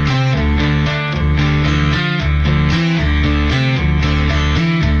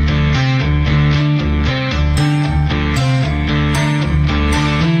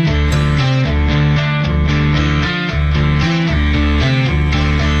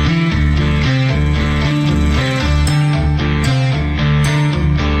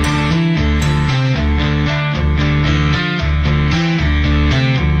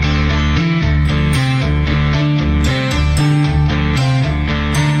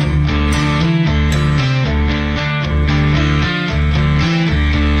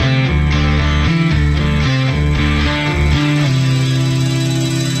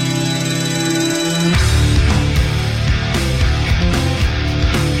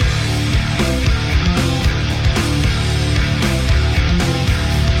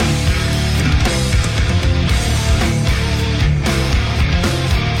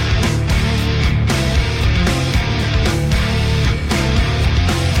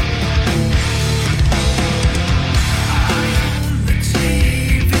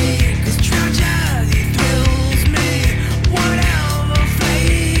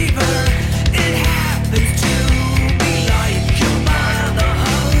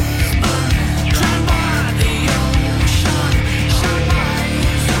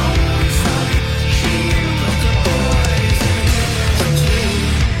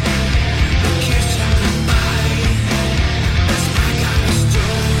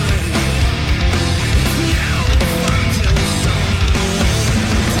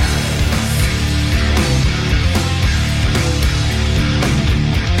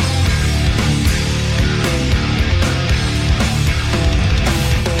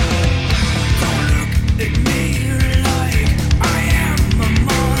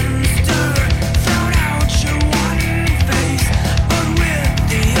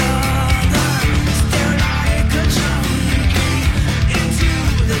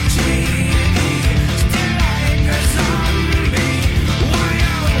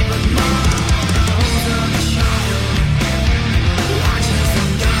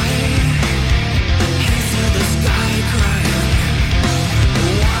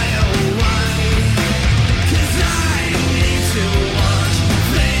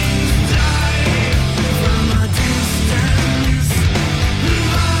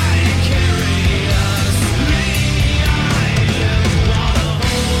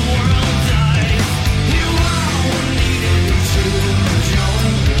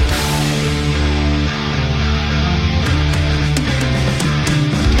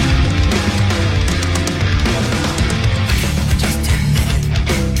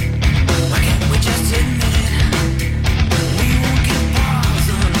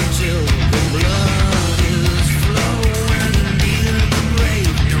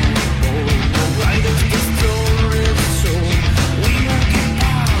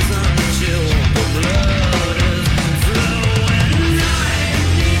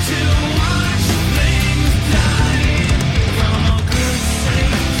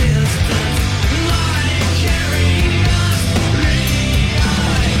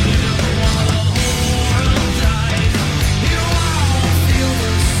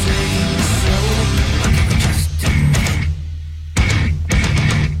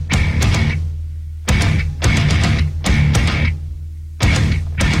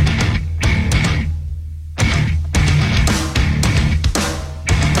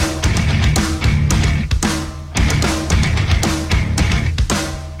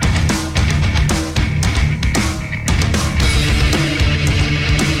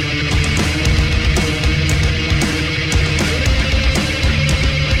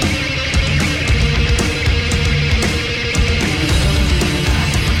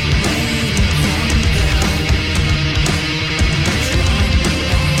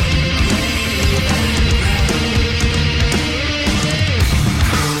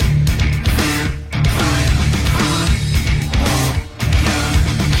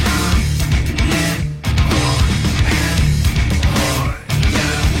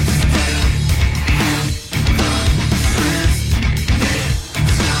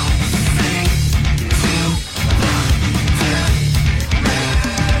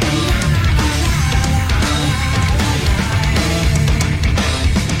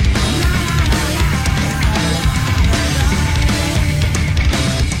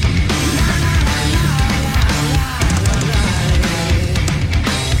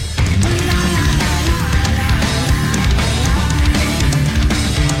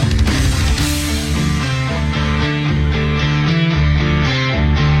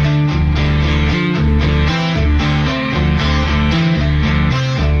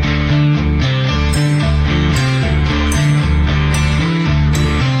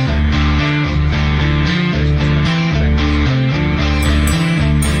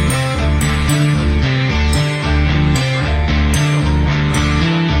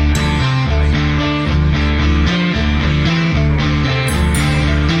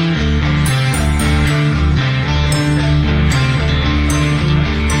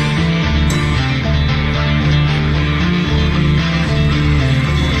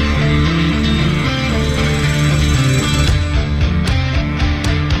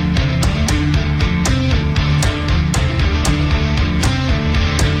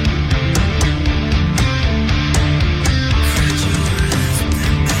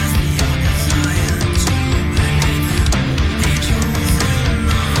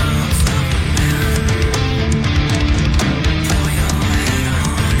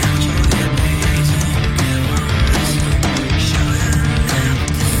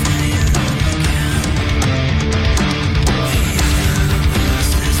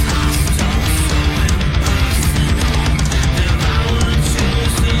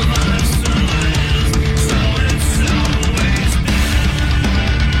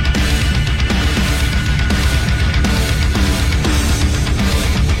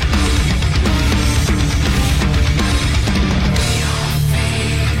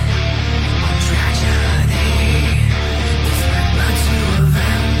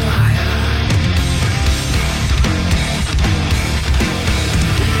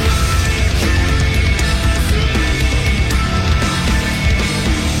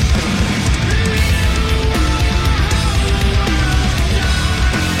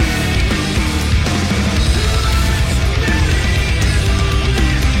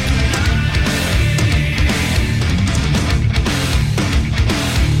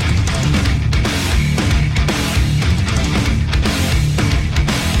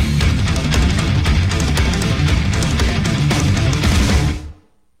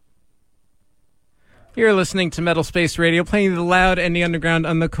 You're listening to Metal Space Radio, playing the loud and the underground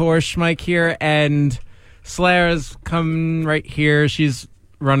on the core. Schmike here, and Slayer's come right here. She's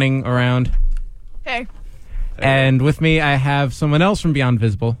running around. Hey. And with me, I have someone else from Beyond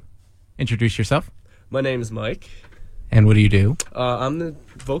Visible. Introduce yourself. My name is Mike. And what do you do? I'm the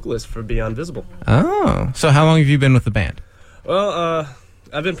vocalist for Beyond Visible. Oh. So how long have you been with the band? Well,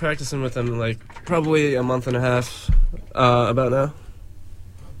 I've been practicing with them like probably a month and a half about now.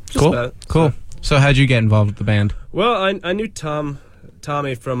 Just Cool. about. Cool. So how'd you get involved with the band? Well, I knew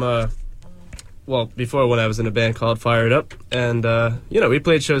Tommy from, before when I was in a band called Fire It Up. And, we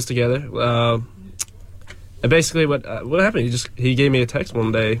played shows together. And basically what happened, he gave me a text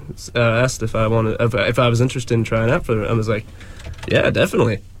one day, asked if I was interested in trying out for them. I was like, yeah,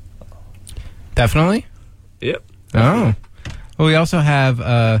 definitely. Definitely? Yep. Oh. Well, we also have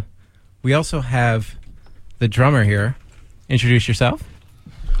the drummer here. Introduce yourself.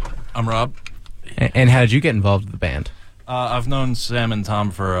 I'm Rob. And how did you get involved with the band? I've known Sam and Tom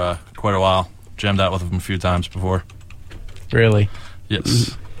for quite a while. Jammed out with them a few times before. Really?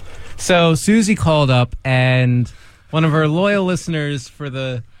 Yes. So Susie called up, and one of our loyal listeners for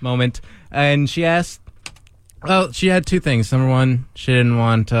the moment, and she asked, well, she had two things. Number one, she didn't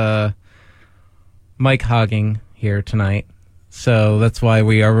want Mike hogging here tonight, so that's why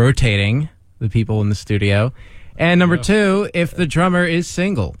we are rotating the people in the studio. And number two, if the drummer is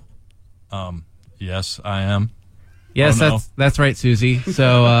single. Yes, I am. Yes, Oh, no. that's right, Susie.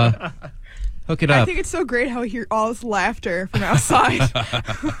 So hook it I up. think it's so great how we hear all this laughter from outside.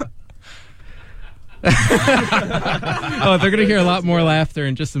 Oh, they're going to hear a lot more laughter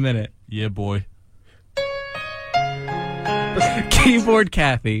in just a minute. Yeah, boy. Keyboard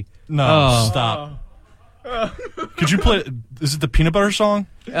Kathy. No, Oh. stop. Could you play? Is it the peanut butter song?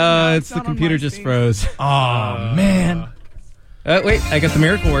 It's the computer just froze. Oh, man. Wait, I got the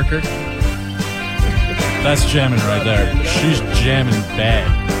Miracle Worker. That's jamming right there. She's jamming bad.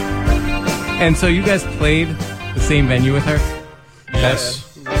 And so you guys played the same venue with her? Yes.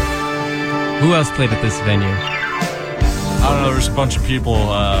 Who else played at this venue? I don't know. There was a bunch of people.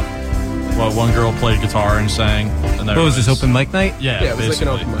 One girl played guitar and sang. And What was this, open mic night? Yeah, it was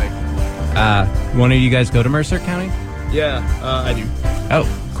basically. like an open mic. One of you guys go to Mercer County? Yeah, I do. Oh,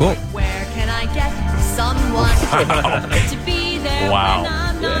 cool. Where can I get someone to be there Wow. when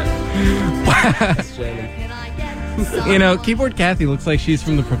I'm not? You know, Keyboard Kathy looks like she's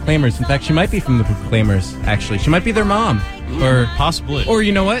from the Proclaimers. In fact, she might be from the Proclaimers, actually. She might be their mom. Or possibly. Or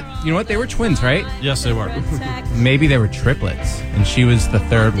you know what? You know what? They were twins, right? Yes, they were. Maybe they were triplets, and she was the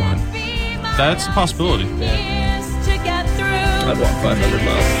third one. That's a possibility. I'd walk 500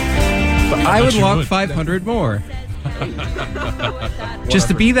 miles. I would you walk would. 500 more. Just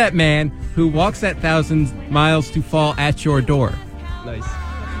to be that man who walks that 1,000 miles to fall at your door. Nice.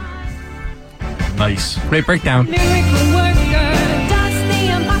 Nice. Great breakdown. Miracle worker, does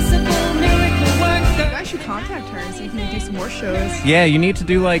the impossible. Miracle worker. You guys should contact her and see if you can do some more shows. Yeah, you need to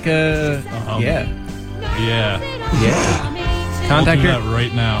do like a... Yeah. Yeah. We'll Contact do her. that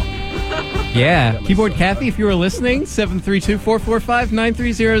right now. Yeah. Keyboard Kathy, if you were listening,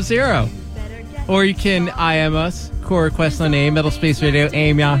 732-445-9300. Or you can IM us, core request on AIM, Metal Space Radio,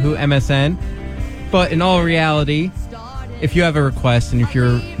 AIM, Yahoo, MSN. But in all reality, if you have a request and if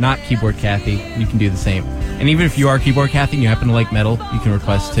you're not Keyboard Kathy, you can do the same. And even if you are Keyboard Kathy and you happen to like metal, you can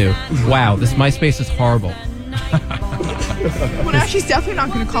request too. Wow, this MySpace is horrible. Well, now she's definitely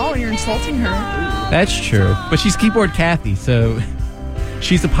not going to call when you're insulting her. That's true. But she's Keyboard Kathy, so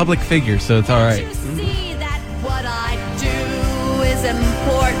she's a public figure, so it's all right. See that what I do is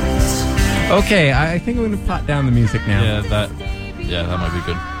important. Okay, I think I'm going to pot down the music now. Yeah, that might be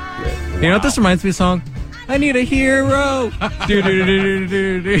good. You know what this reminds me of a song? I need a hero. Do, do, do, do,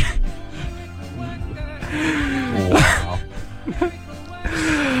 do, do, do. Wow.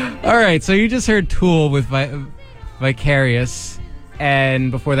 All right, so you just heard Tool with Vicarious,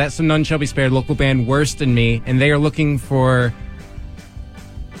 and before that, some None Shall Be Spared, local band Worse Than Me, and they are looking for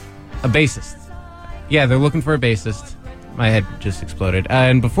a bassist. Yeah, they're looking for a bassist. My head just exploded.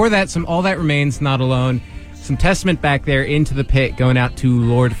 And before that, some All That Remains, Not Alone, some Testament back there, Into the Pit, going out to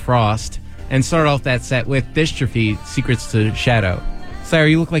Lord Frost, and start off that set with Dystrophy, Secrets to Shadow. Sarah,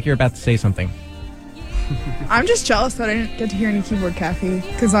 you look like you're about to say something. I'm just jealous that I didn't get to hear any Keyboard Kathy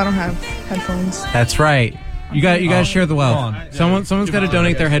because I don't have headphones. That's right. You got to share the wealth. Someone's got to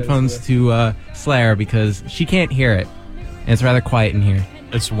donate their headphones to Slayer because she can't hear it, and it's rather quiet in here.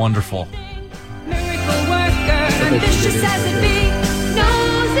 It's wonderful. Miracle worker, ambitious as it be,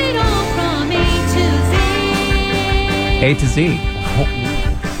 knows it all from A to Z. A to Z.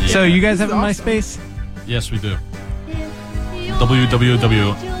 So you guys have a MySpace? Yes, we do.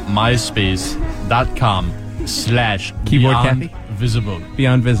 www.myspace.com Keyboard Kathy? Visible.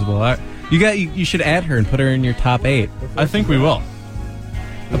 Beyond Visible. All right. You should add her and put her in your top 8. I think we will.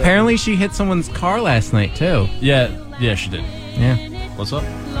 Apparently she hit someone's car last night, too. Yeah, she did. Yeah. What's up?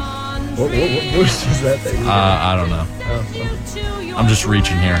 What was that thing? I don't know. Oh, I'm just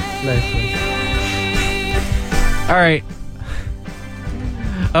reaching here. nice. All right.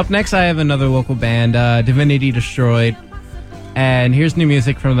 Up next, I have another local band, Divinity Destroyed. And here's new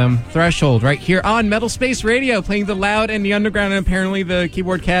music from them, Threshold, right here on Metal Space Radio, playing the loud and the underground, and apparently the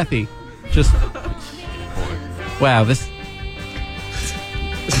keyboard Kathy. Just... Wow, this...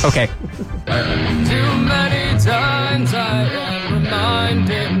 Okay. Too many times I am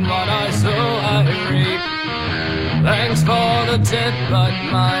reminded what I sow I reap. Thanks for the tip, but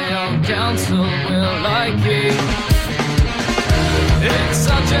my own counsel will I keep. It's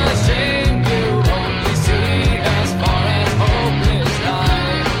such a shame you only see as far as hope is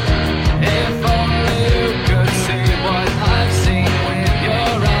light. If only you could see what I've seen with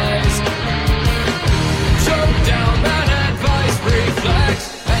your eyes. Choke down that advice,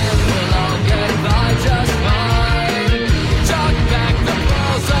 reflex, and we'll all get by just fine. Talk back the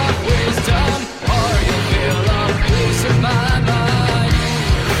pearls of wisdom, or you'll feel a piece of my mind.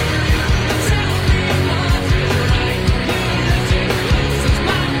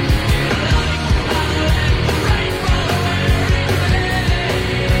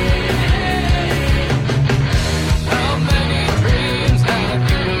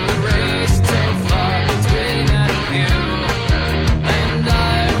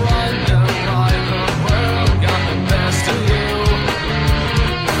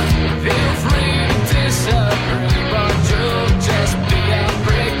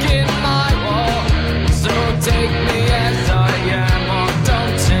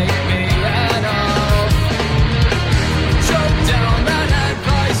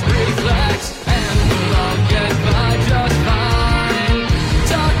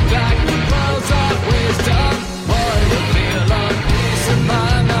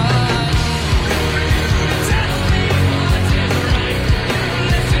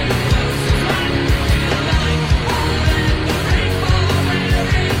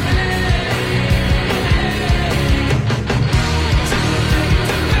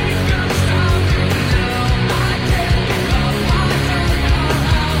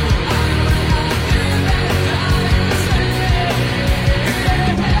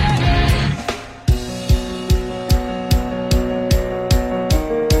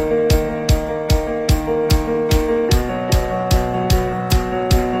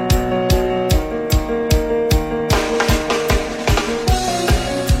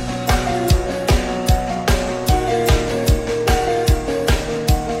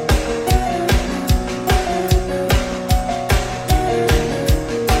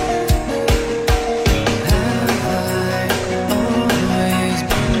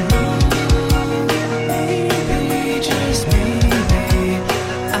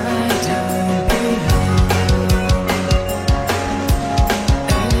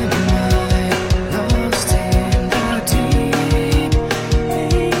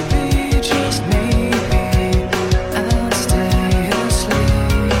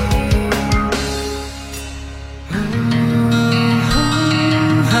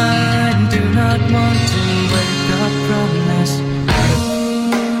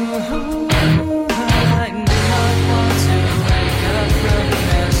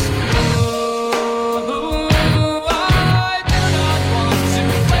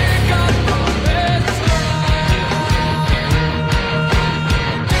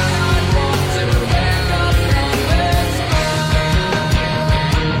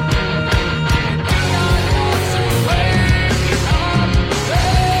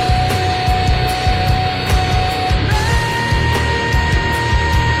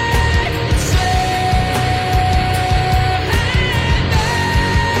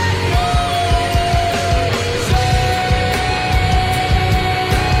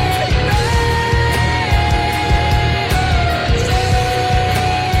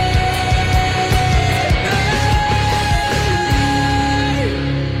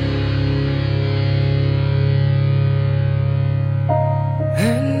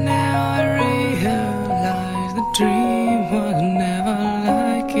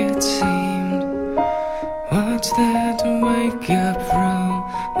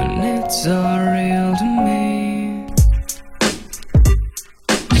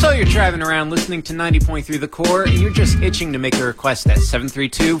 Driving around listening to 90.3 The Core, and you're just itching to make a request at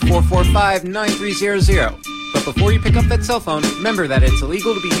 732-445-9300. But before you pick up that cell phone, remember that it's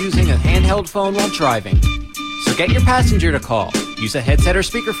illegal to be using a handheld phone while driving. So get your passenger to call, use a headset or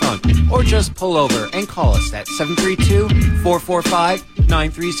speakerphone, or just pull over and call us at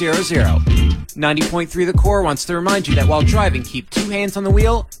 732-445-9300. 90.3 The Core wants to remind you that while driving, keep two hands on the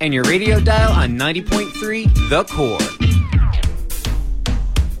wheel and your radio dial on 90.3 The Core.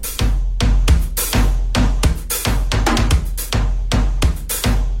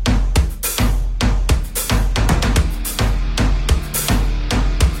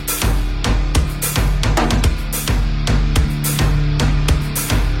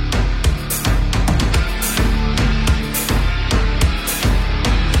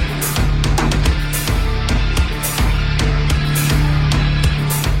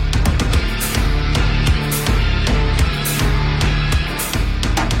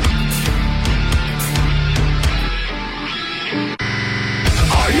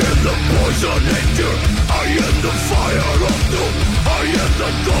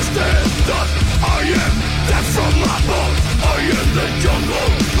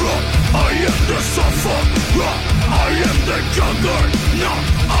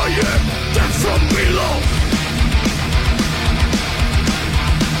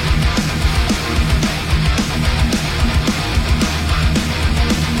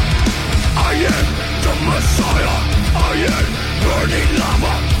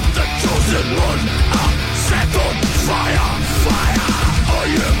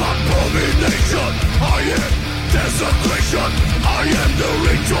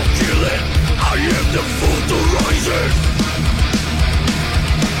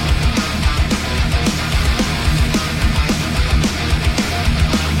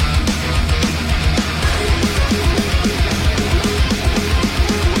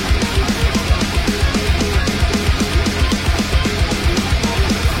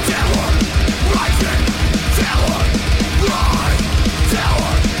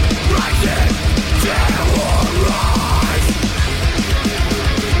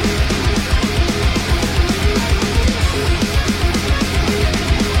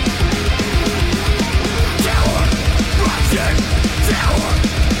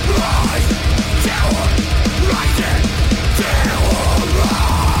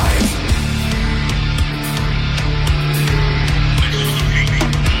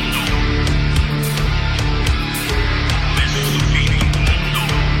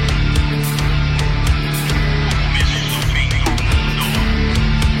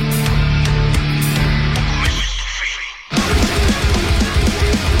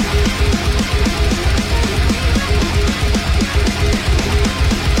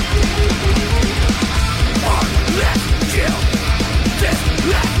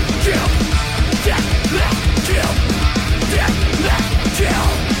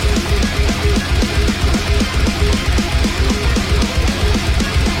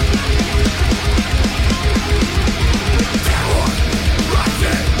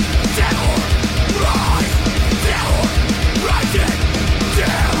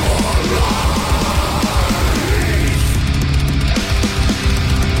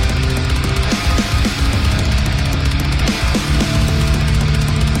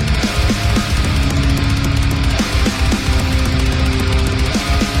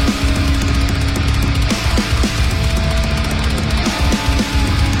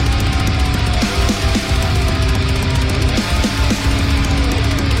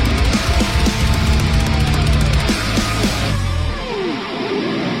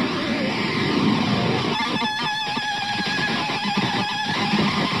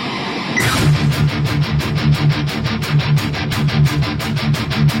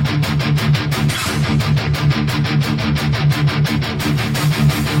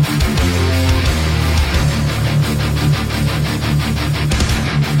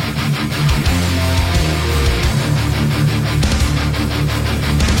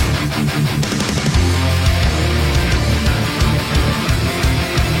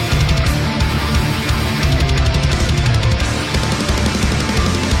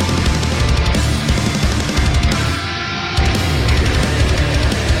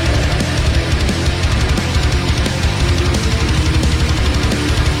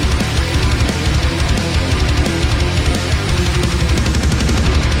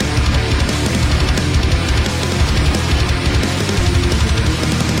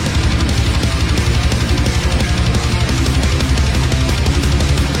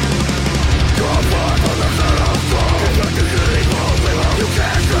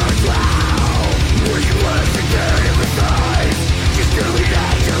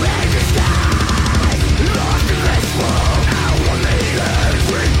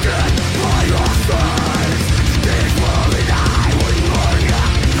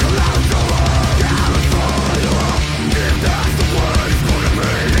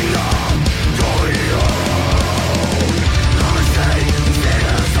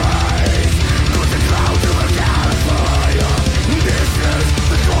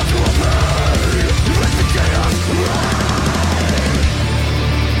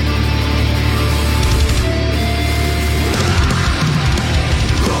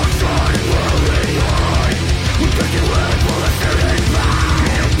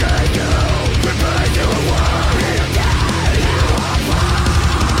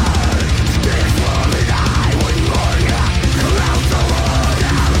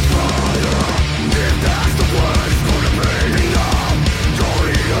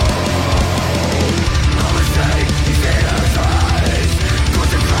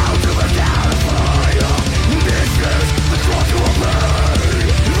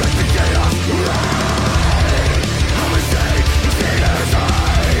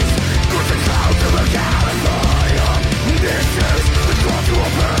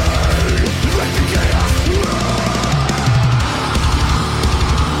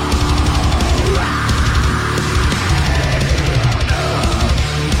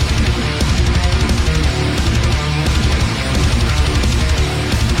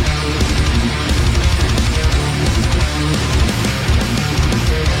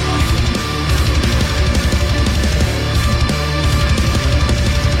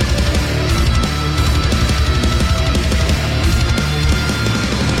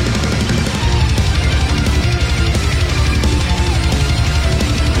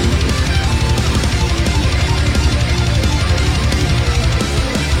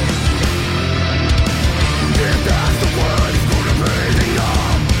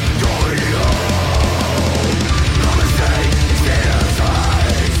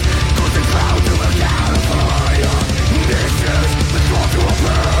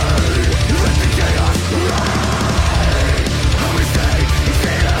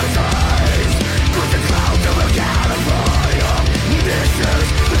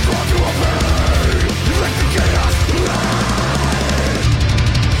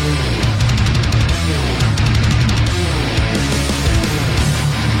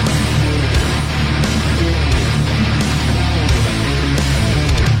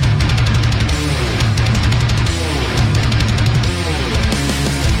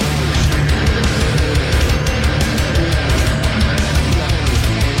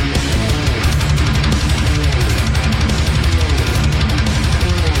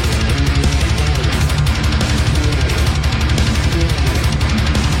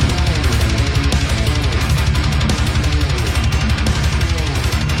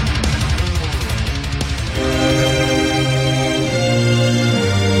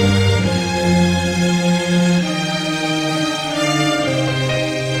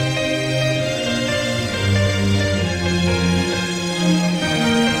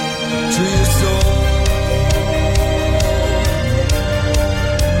 to your soul.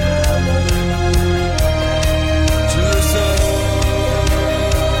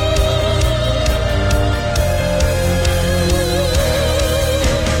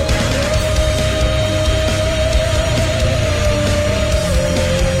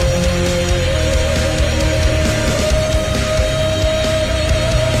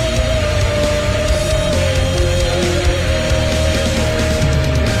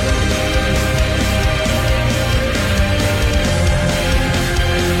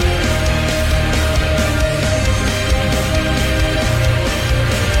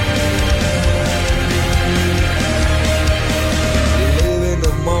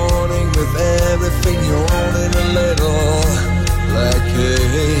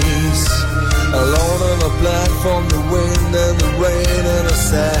 From the wind and the rain and a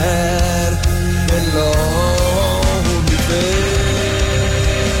sad and lonely face.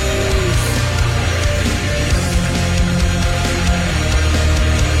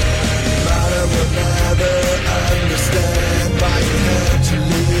 Might I will never understand why you had to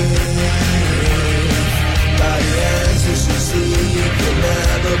leave. By the answers you seek will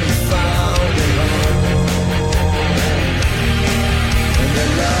never be found at home. And the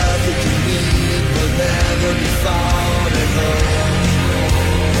love that you need will never be found at home.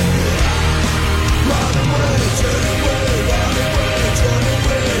 Run away, turn away, run away, turn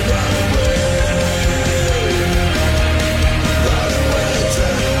away, run away. Run away,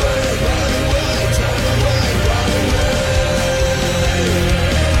 turn away, run away, turn away, run away.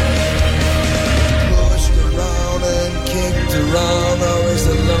 Pushed around and kicked around, always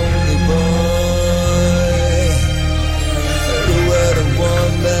a lonely boy. You were the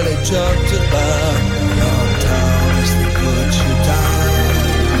one that I jumped about. As they put you down,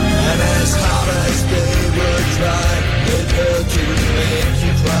 and as hard as they were try, it hurt to make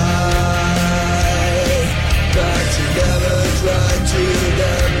you cry. But you never tried to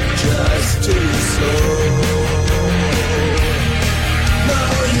them, just to your soul. No,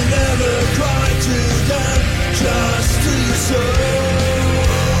 you never cried to them, just to your soul.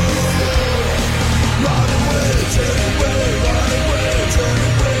 Run away, turn away, run away, turn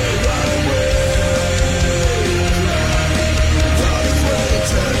away, run away.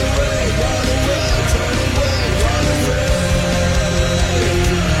 Turn away, run away, turn away, run away.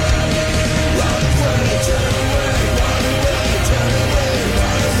 Run away, turn away, run away, turn away,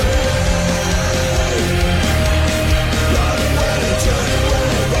 run away. Run away, turn away,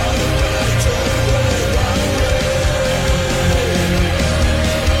 run away, turn away, run away.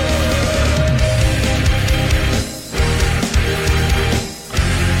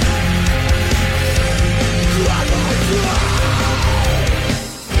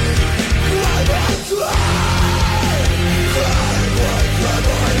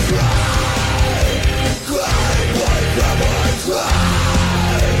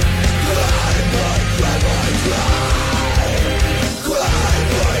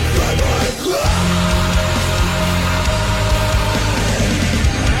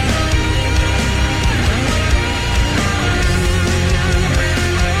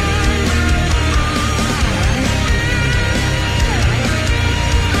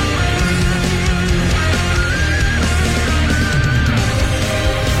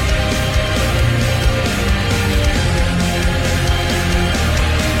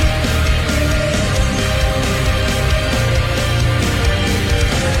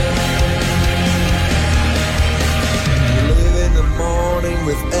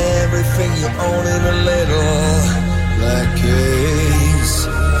 With everything you own in a little black case.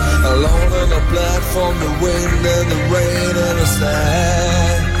 Alone on a platform, the wind and the rain and a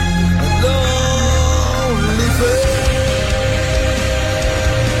sad and lonely face.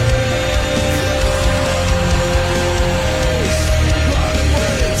 Run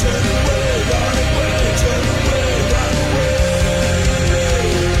away, turn away, run away, turn away, run away.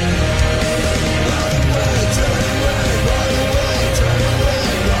 Run away, turn away, run away, turn away.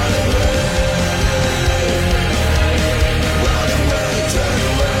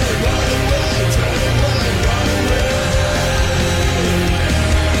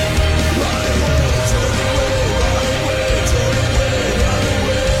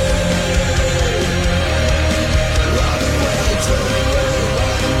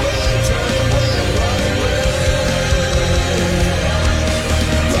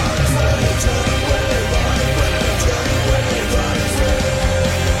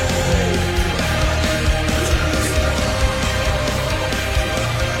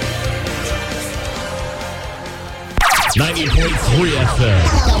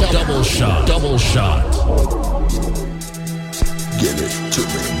 FM. Double shot. Double shot. Give it to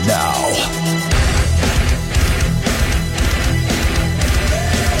me now.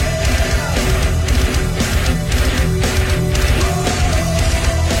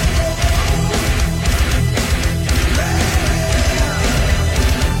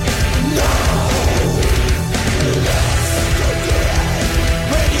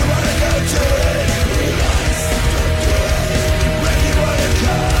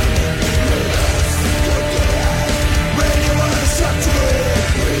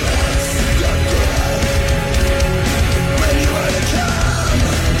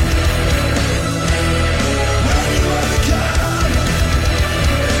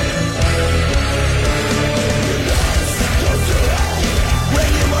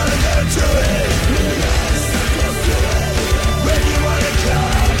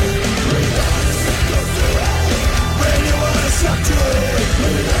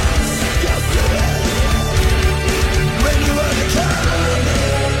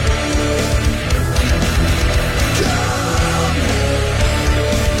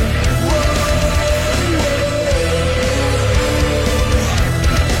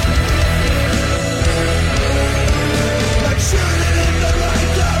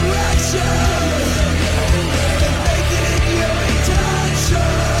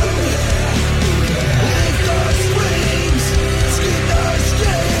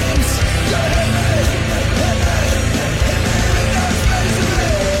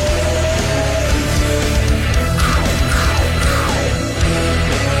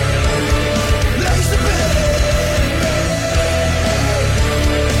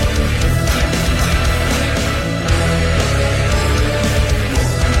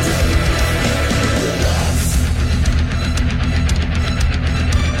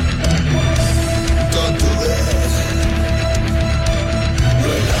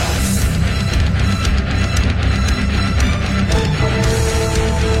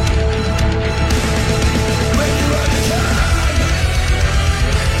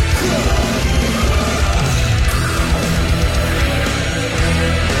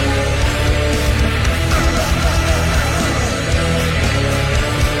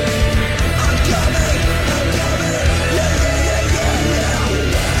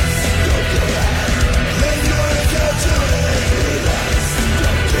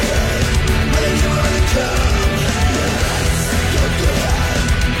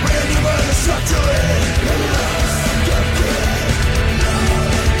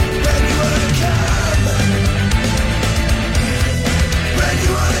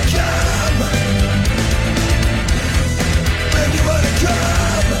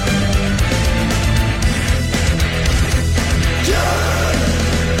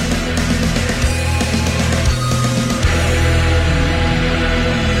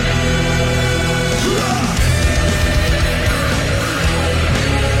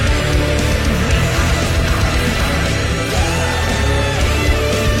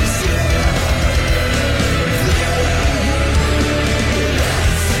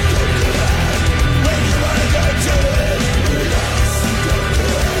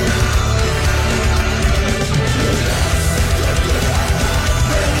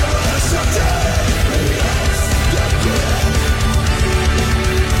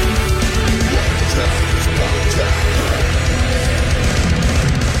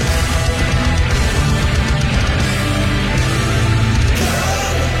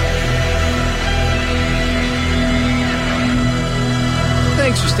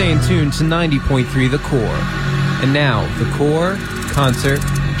 staying tuned to 90.3 The Core. And now, The Core Concert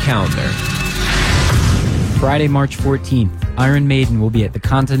Calendar. Friday, March 14th, Iron Maiden will be at the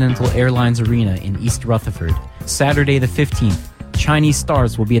Continental Airlines Arena in East Rutherford. Saturday the 15th, Chinese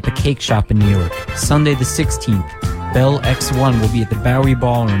Stars will be at the Cake Shop in New York. Sunday the 16th, Bell X1 will be at the Bowery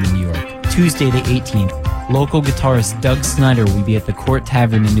Ballroom in New York. Tuesday the 18th, local guitarist Doug Snyder will be at the Court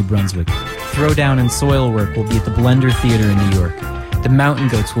Tavern in New Brunswick. Throwdown and Soilwork will be at the Blender Theater in New York. The Mountain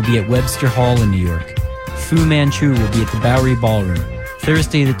Goats will be at Webster Hall in New York. Fu Manchu will be at the Bowery Ballroom.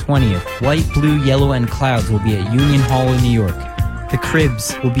 Thursday the 20th, White, Blue, Yellow, and Clouds will be at Union Hall in New York. The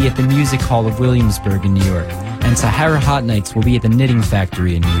Cribs will be at the Music Hall of Williamsburg in New York. And Sahara Hot Nights will be at the Knitting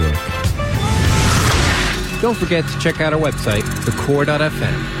Factory in New York. Don't forget to check out our website, thecore.fm.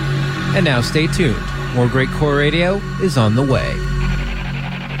 And now stay tuned. More great Core Radio is on the way.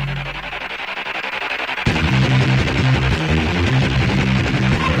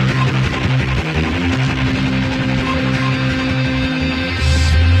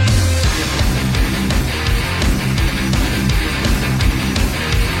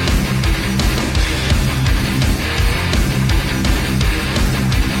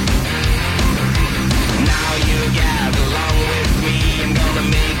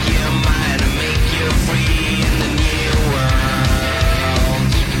 Free in the new world.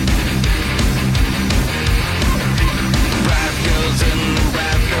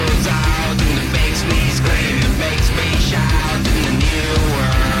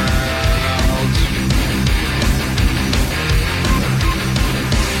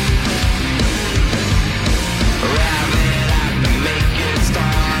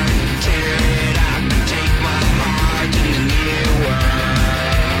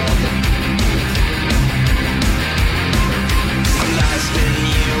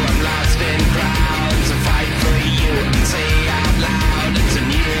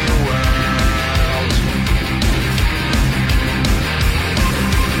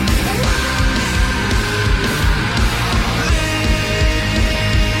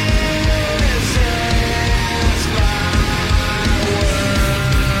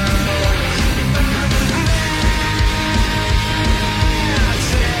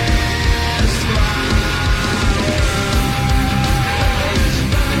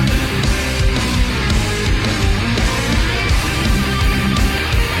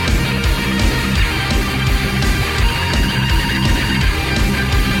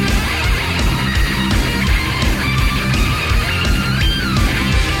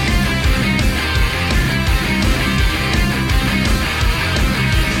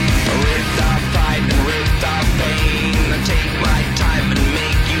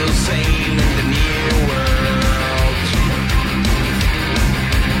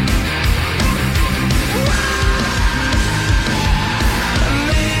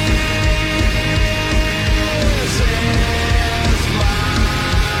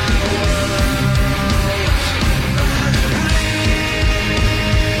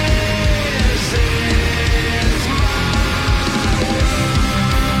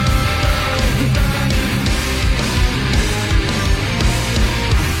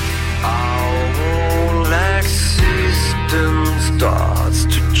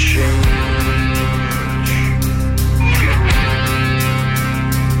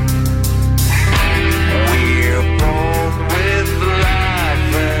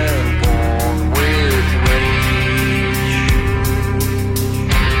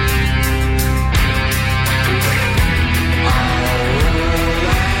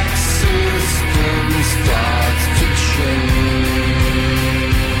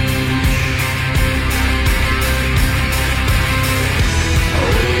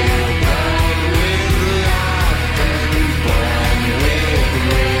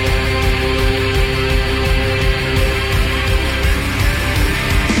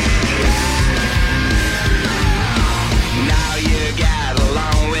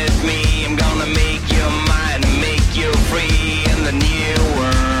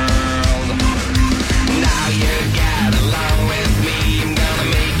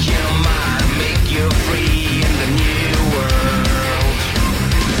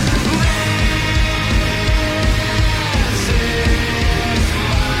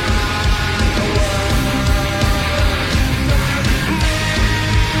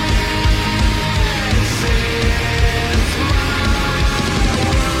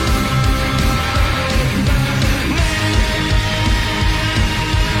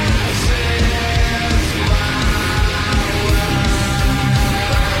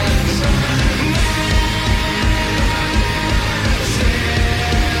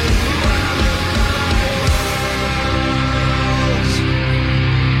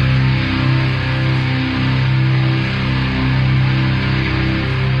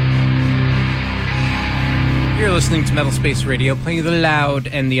 listening to Metal Space Radio, playing the loud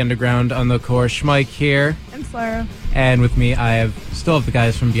and the underground on the core. Schmike here. And Slara. And with me, I still have the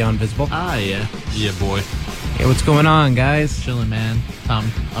guys from Beyond Visible. Ah, yeah. Yeah, boy. Hey, what's going on, guys? Chilling, man. I'm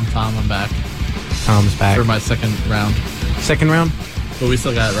Tom. I'm back. Tom's back. For my second round. Second round? But we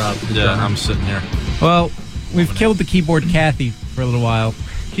still got Rob. Yeah, I'm sitting here. Well, we've killed the keyboard Kathy for a little while.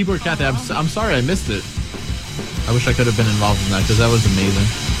 Keyboard Kathy, I'm sorry I missed it. I wish I could have been involved in that because that was amazing.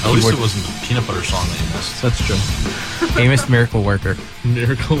 At least it wasn't the peanut butter song that you missed. That's true. Famous Miracle Worker.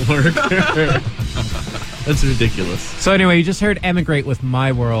 Miracle Worker. That's ridiculous. So anyway, you just heard Emigrate with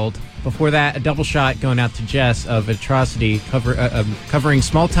My World. Before that, a double shot going out to Jess of Atrocity covering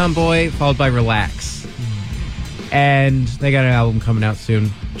Small Town Boy, followed by Relax. And they got an album coming out soon,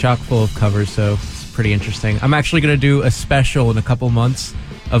 chock full of covers, so it's pretty interesting. I'm actually going to do a special in a couple months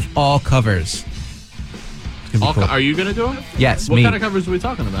of all covers. Cool. Are you going to do them? Yes, What me. kind of covers are we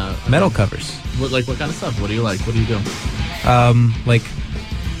talking about? Metal covers. What kind of stuff? What do you like? What do you do? Like,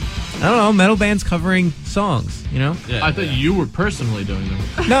 I don't know, metal bands covering songs, you know? Yeah, I thought you were personally doing them.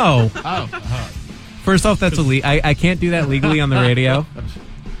 No. Oh. First off, that's I can't do that legally on the radio.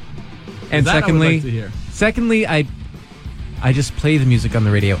 And That I would secondly, like to hear. secondly, I just play the music on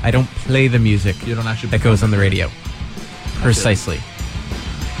the radio. I don't play the music You don't actually that goes on the radio. Precisely.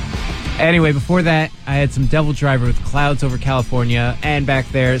 Anyway, before that, I had some Devil Driver with Clouds Over California, and back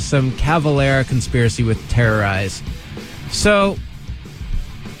there, some Cavalera Conspiracy with Terrorize. So,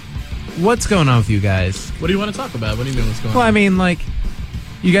 what's going on with you guys? What do you want to talk about? What do you mean what's going Well, on? I mean, like,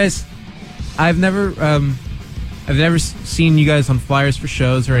 you guys, I've never seen you guys on flyers for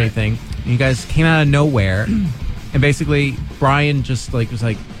shows or anything. You guys came out of nowhere, and basically, Brian just was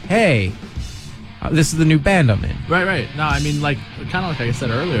like, "Hey, this is the new band I'm in." Right. No, I mean, kind of like I said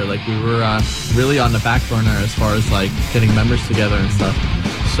earlier, we were really on the back burner as far as getting members together and stuff.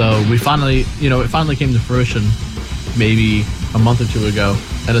 So we finally, it finally came to fruition maybe a month or two ago,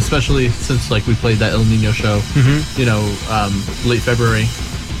 and especially since we played that El Nino show, late February,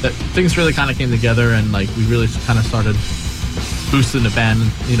 that things really kind of came together, and we really kind of started boosting the band.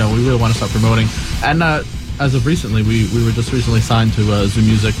 We really want to start promoting, and as of recently, we were just recently signed to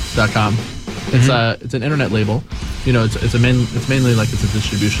ZooMusic.com. It's an internet label. It's mainly it's a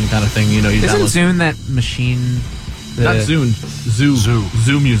distribution kind of thing. You Isn't download. Zune that machine? Not Zune.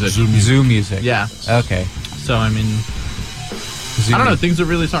 Zoo Music. Zoo Music. Yeah. Okay. So I mean, I don't know. Things are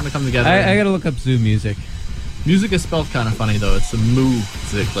really starting to come together. I gotta look up Zoo Music. Music is spelled kind of funny though. It's a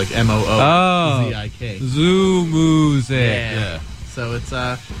music, like MOOZIK. Zoo Music. Yeah. So it's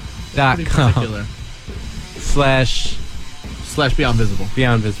pretty .com particular. // Beyond Visible.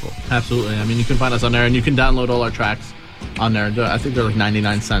 Beyond Visible. Absolutely. I mean, you can find us on there, and you can download all our tracks on there. I think they're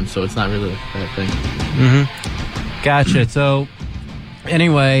 99 cents, so it's not really a bad thing. Mm-hmm. Gotcha. So,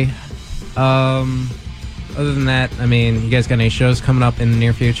 anyway, other than that, I mean, you guys got any shows coming up in the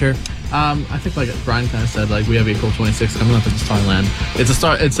near future? I think, like Brian kind of said, we have April 26th coming up at the Starland. It's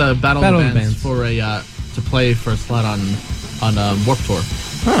a battle of the bands for to play for a slot on Warped Tour.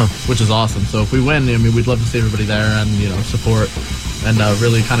 Huh. Which is awesome. So if we win, I mean, we'd love to see everybody there and support and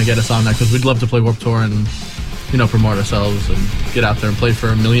really kind of get us on that, because we'd love to play Warped Tour and promote ourselves and get out there and play for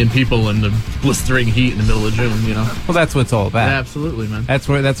 1 million people in the blistering heat in the middle of June. Well, that's what it's all about. Yeah, absolutely, man. That's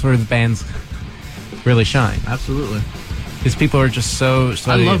where the bands really shine. Absolutely. Because people are just so.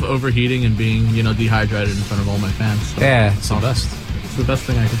 I love overheating and being dehydrated in front of all my fans. So yeah, it's the best. It's the best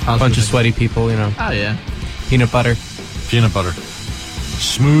thing I could possibly. Bunch of sweaty people, Oh yeah. Peanut butter.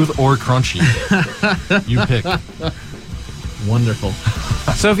 Smooth or crunchy. You pick. Wonderful.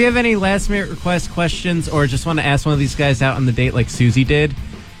 So if you have any last minute requests, questions, or just want to ask one of these guys out on the date like Susie did,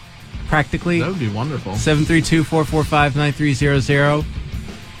 practically. That would be wonderful. 732-445-9300.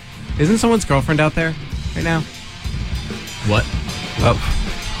 Isn't someone's girlfriend out there right now? What? Oh.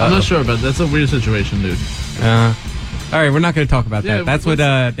 I'm not sure, but that's a weird situation, dude. All right, we're not going to talk about Yeah, that. That's what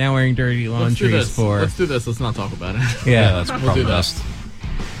Now Wearing Dirty Laundry is for. Let's do this. Let's not talk about it. Yeah, that's we'll probably do that. best.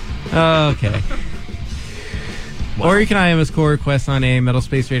 Okay. Wow. Or you can IM us core requests on AIM, Metal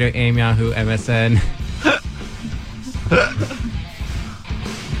Space Radio, AIM, Yahoo, MSN.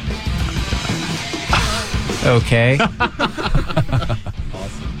 Okay.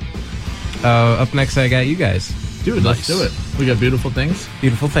 Awesome. Up next, I got you guys. Dude, let's do it. We got Beautiful Things.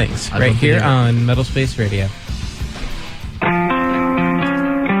 Beautiful Things. I'd Right love to here hear it. on Metal Space Radio.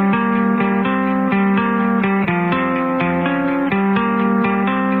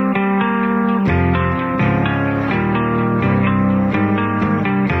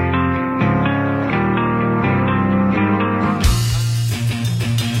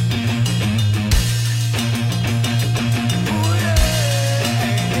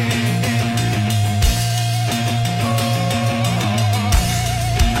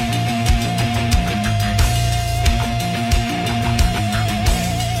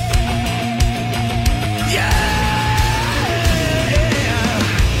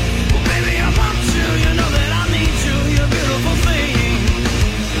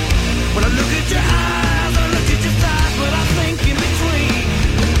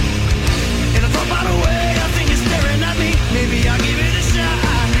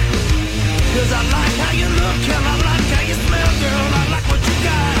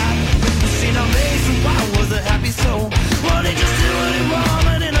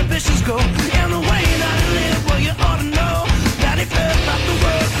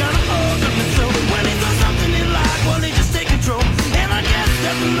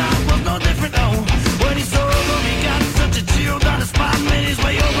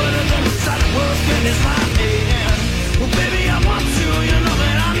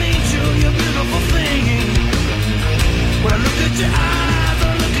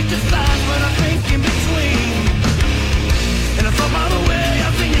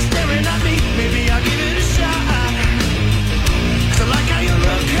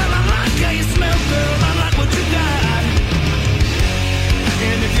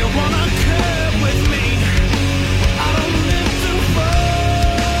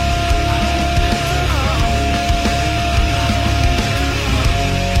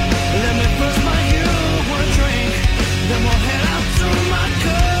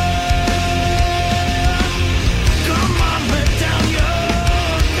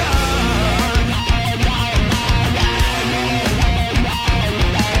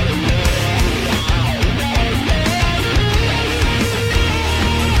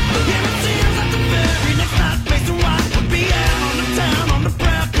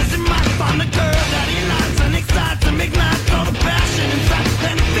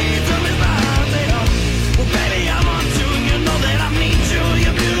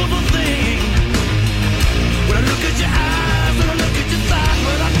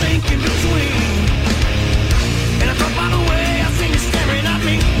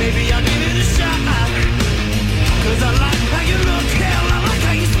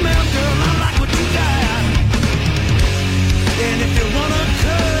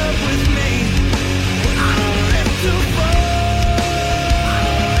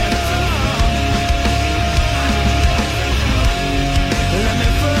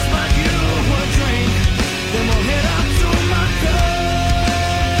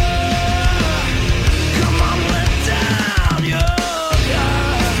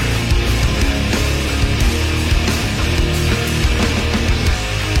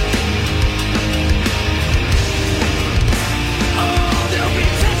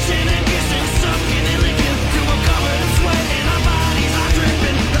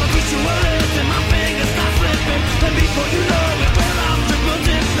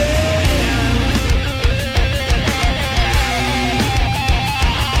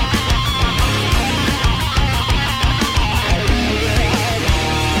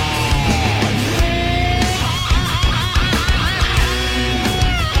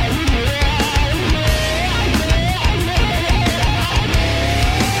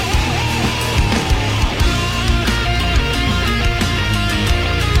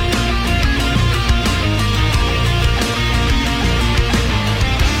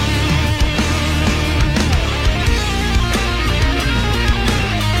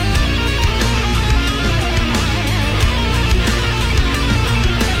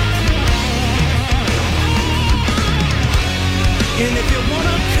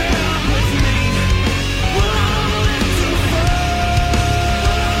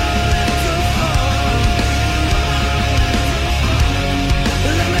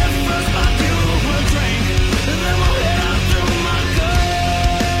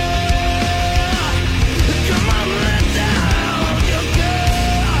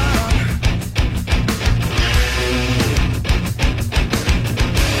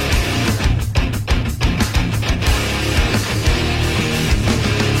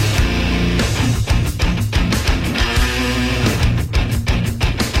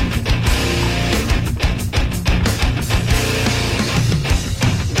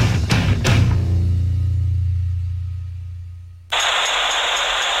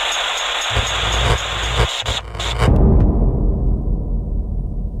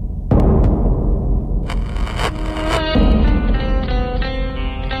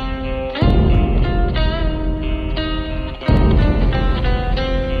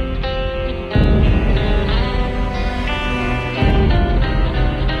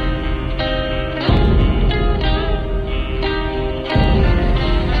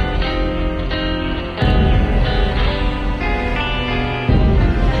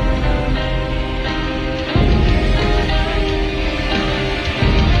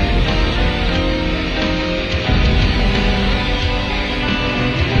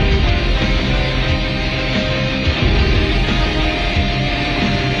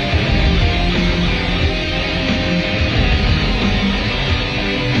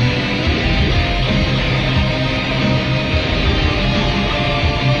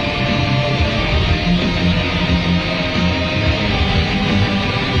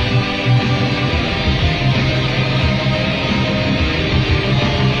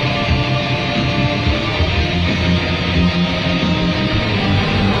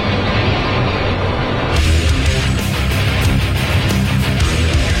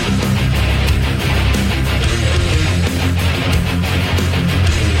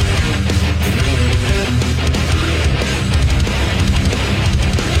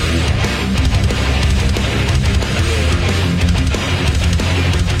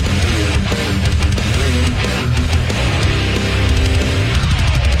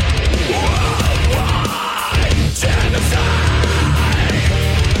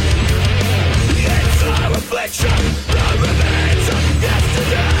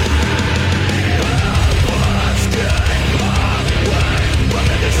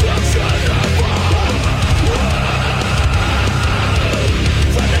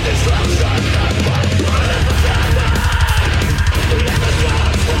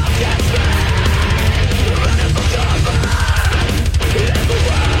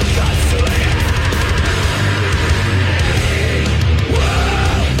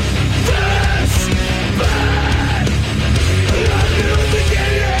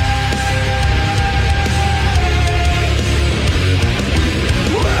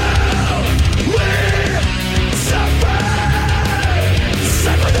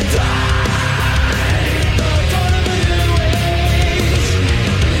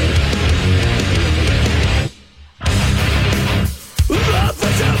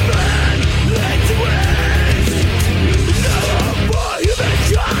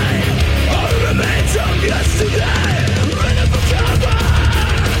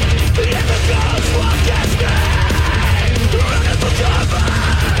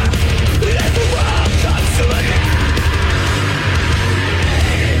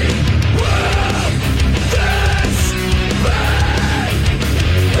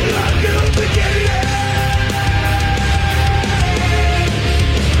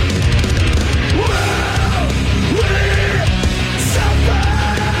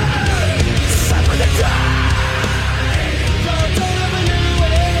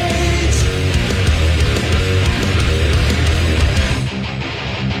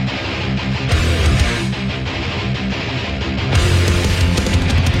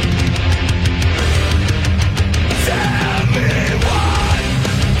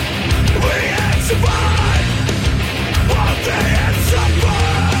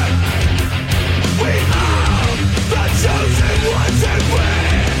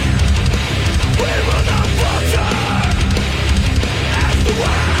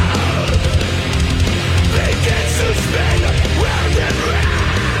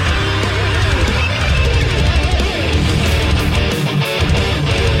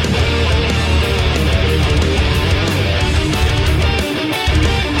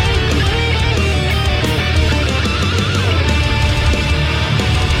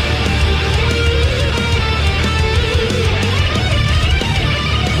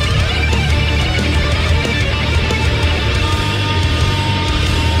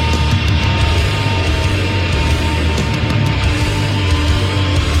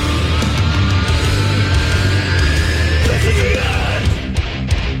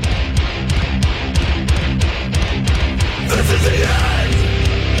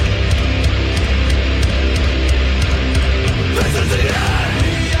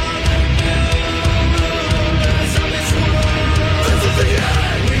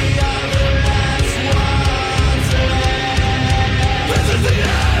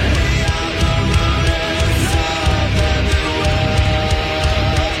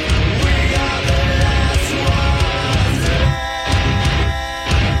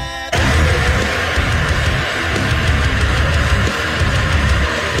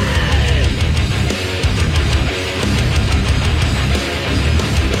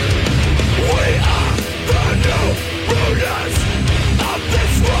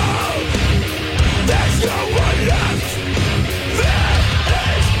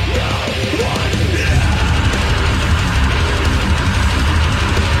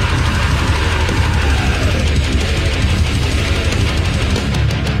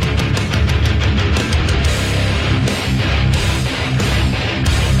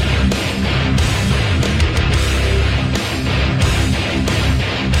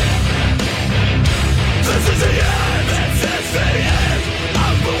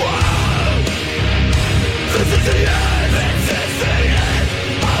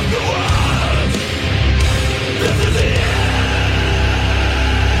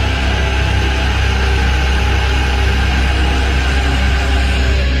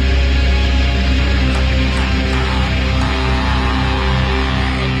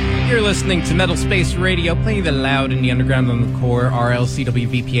 You're listening to Metal Space Radio, playing the loud in the underground on the core. RLCW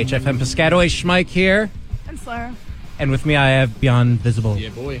VPH FM Piscataway. Schmike here. And Slayer. And with me I have Beyond Visible. Yeah,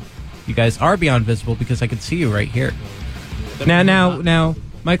 boy. You guys are Beyond Visible because I can see you right here. Now,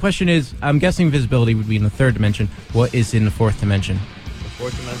 my question is, I'm guessing visibility would be in the third dimension. What is in the fourth dimension? The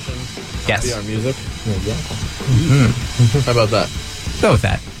fourth dimension. Yes. VR music. Mm-hmm. How about that? Go with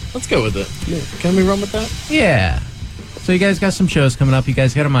that. Let's go with it. Yeah. Can we run with that? Yeah. So you guys got some shows coming up. You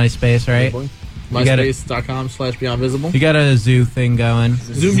guys got a MySpace, right? MySpace.com/BeyondVisible. You got a Zoo thing going.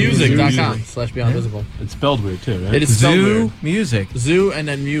 ZooMusic.com/BeyondVisible. It's spelled weird too, right? It is spelled Zoo weird. Music. Zoo and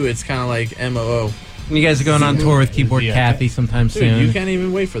then Mew. It's kind of like MOO. And you guys are going on tour with Keyboard Kathy sometime Dude, soon. you can't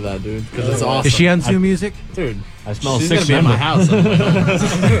even wait for that, dude, because it's awesome. Is she on Zoo Music? Dude, I smell she's 6 gonna be at my member. house. On the way home.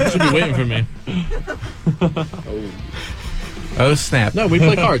 She'll be waiting for me. Oh snap! No, we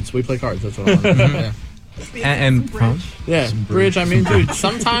play cards. We play cards. That's what I want. Yeah. And Yeah, bridge. I mean, dude.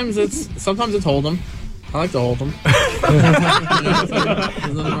 Sometimes it's Hold'em. I like to hold them. There's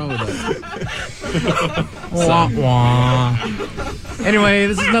nothing wrong with that. Wah, wah. Anyway,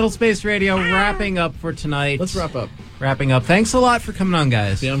 this is Metal Space Radio wrapping up for tonight. Let's wrap up. Wrapping up. Thanks a lot for coming on,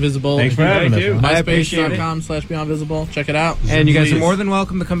 guys. Beyond Visible. Thanks for having us. I appreciate it. MySpace.com/BeyondVisible. Check it out. And you guys Please. are more than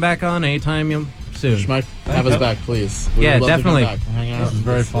welcome to come back on anytime soon. Schmike, have us back, please. We Yeah, would love to come definitely. back. Hang out. This is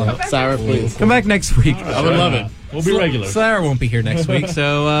very fun. Sarah, please. Come back next week. I would love it. We'll be regular. Sarah won't be here next week,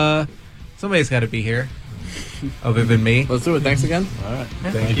 so somebody's got to be here other than me. Let's do it. Thanks again. All right.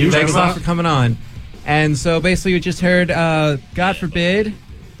 Thank you. Thanks a lot for coming on. And so basically, we just heard God Forbid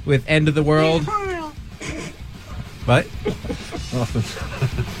with End of the World. What?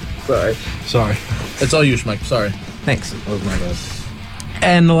 Sorry. It's all you, Schmike. Sorry. Thanks. That was my bad.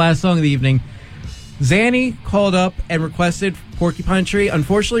 And the last song of the evening, Zanny called up and requested Porcupine Tree.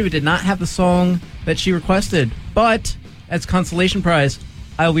 Unfortunately, we did not have the song that she requested, but as consolation prize,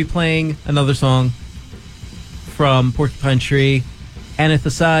 I will be playing another song from Porcupine Tree,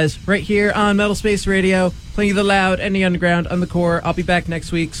 Anathesize, right here on Metal Space Radio, playing you the loud and the underground on the core. I'll be back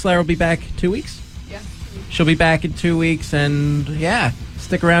next week. Slayer will be back 2 weeks. Yeah. She'll be back in 2 weeks, and yeah,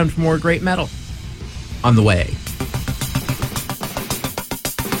 stick around for more great metal on the way.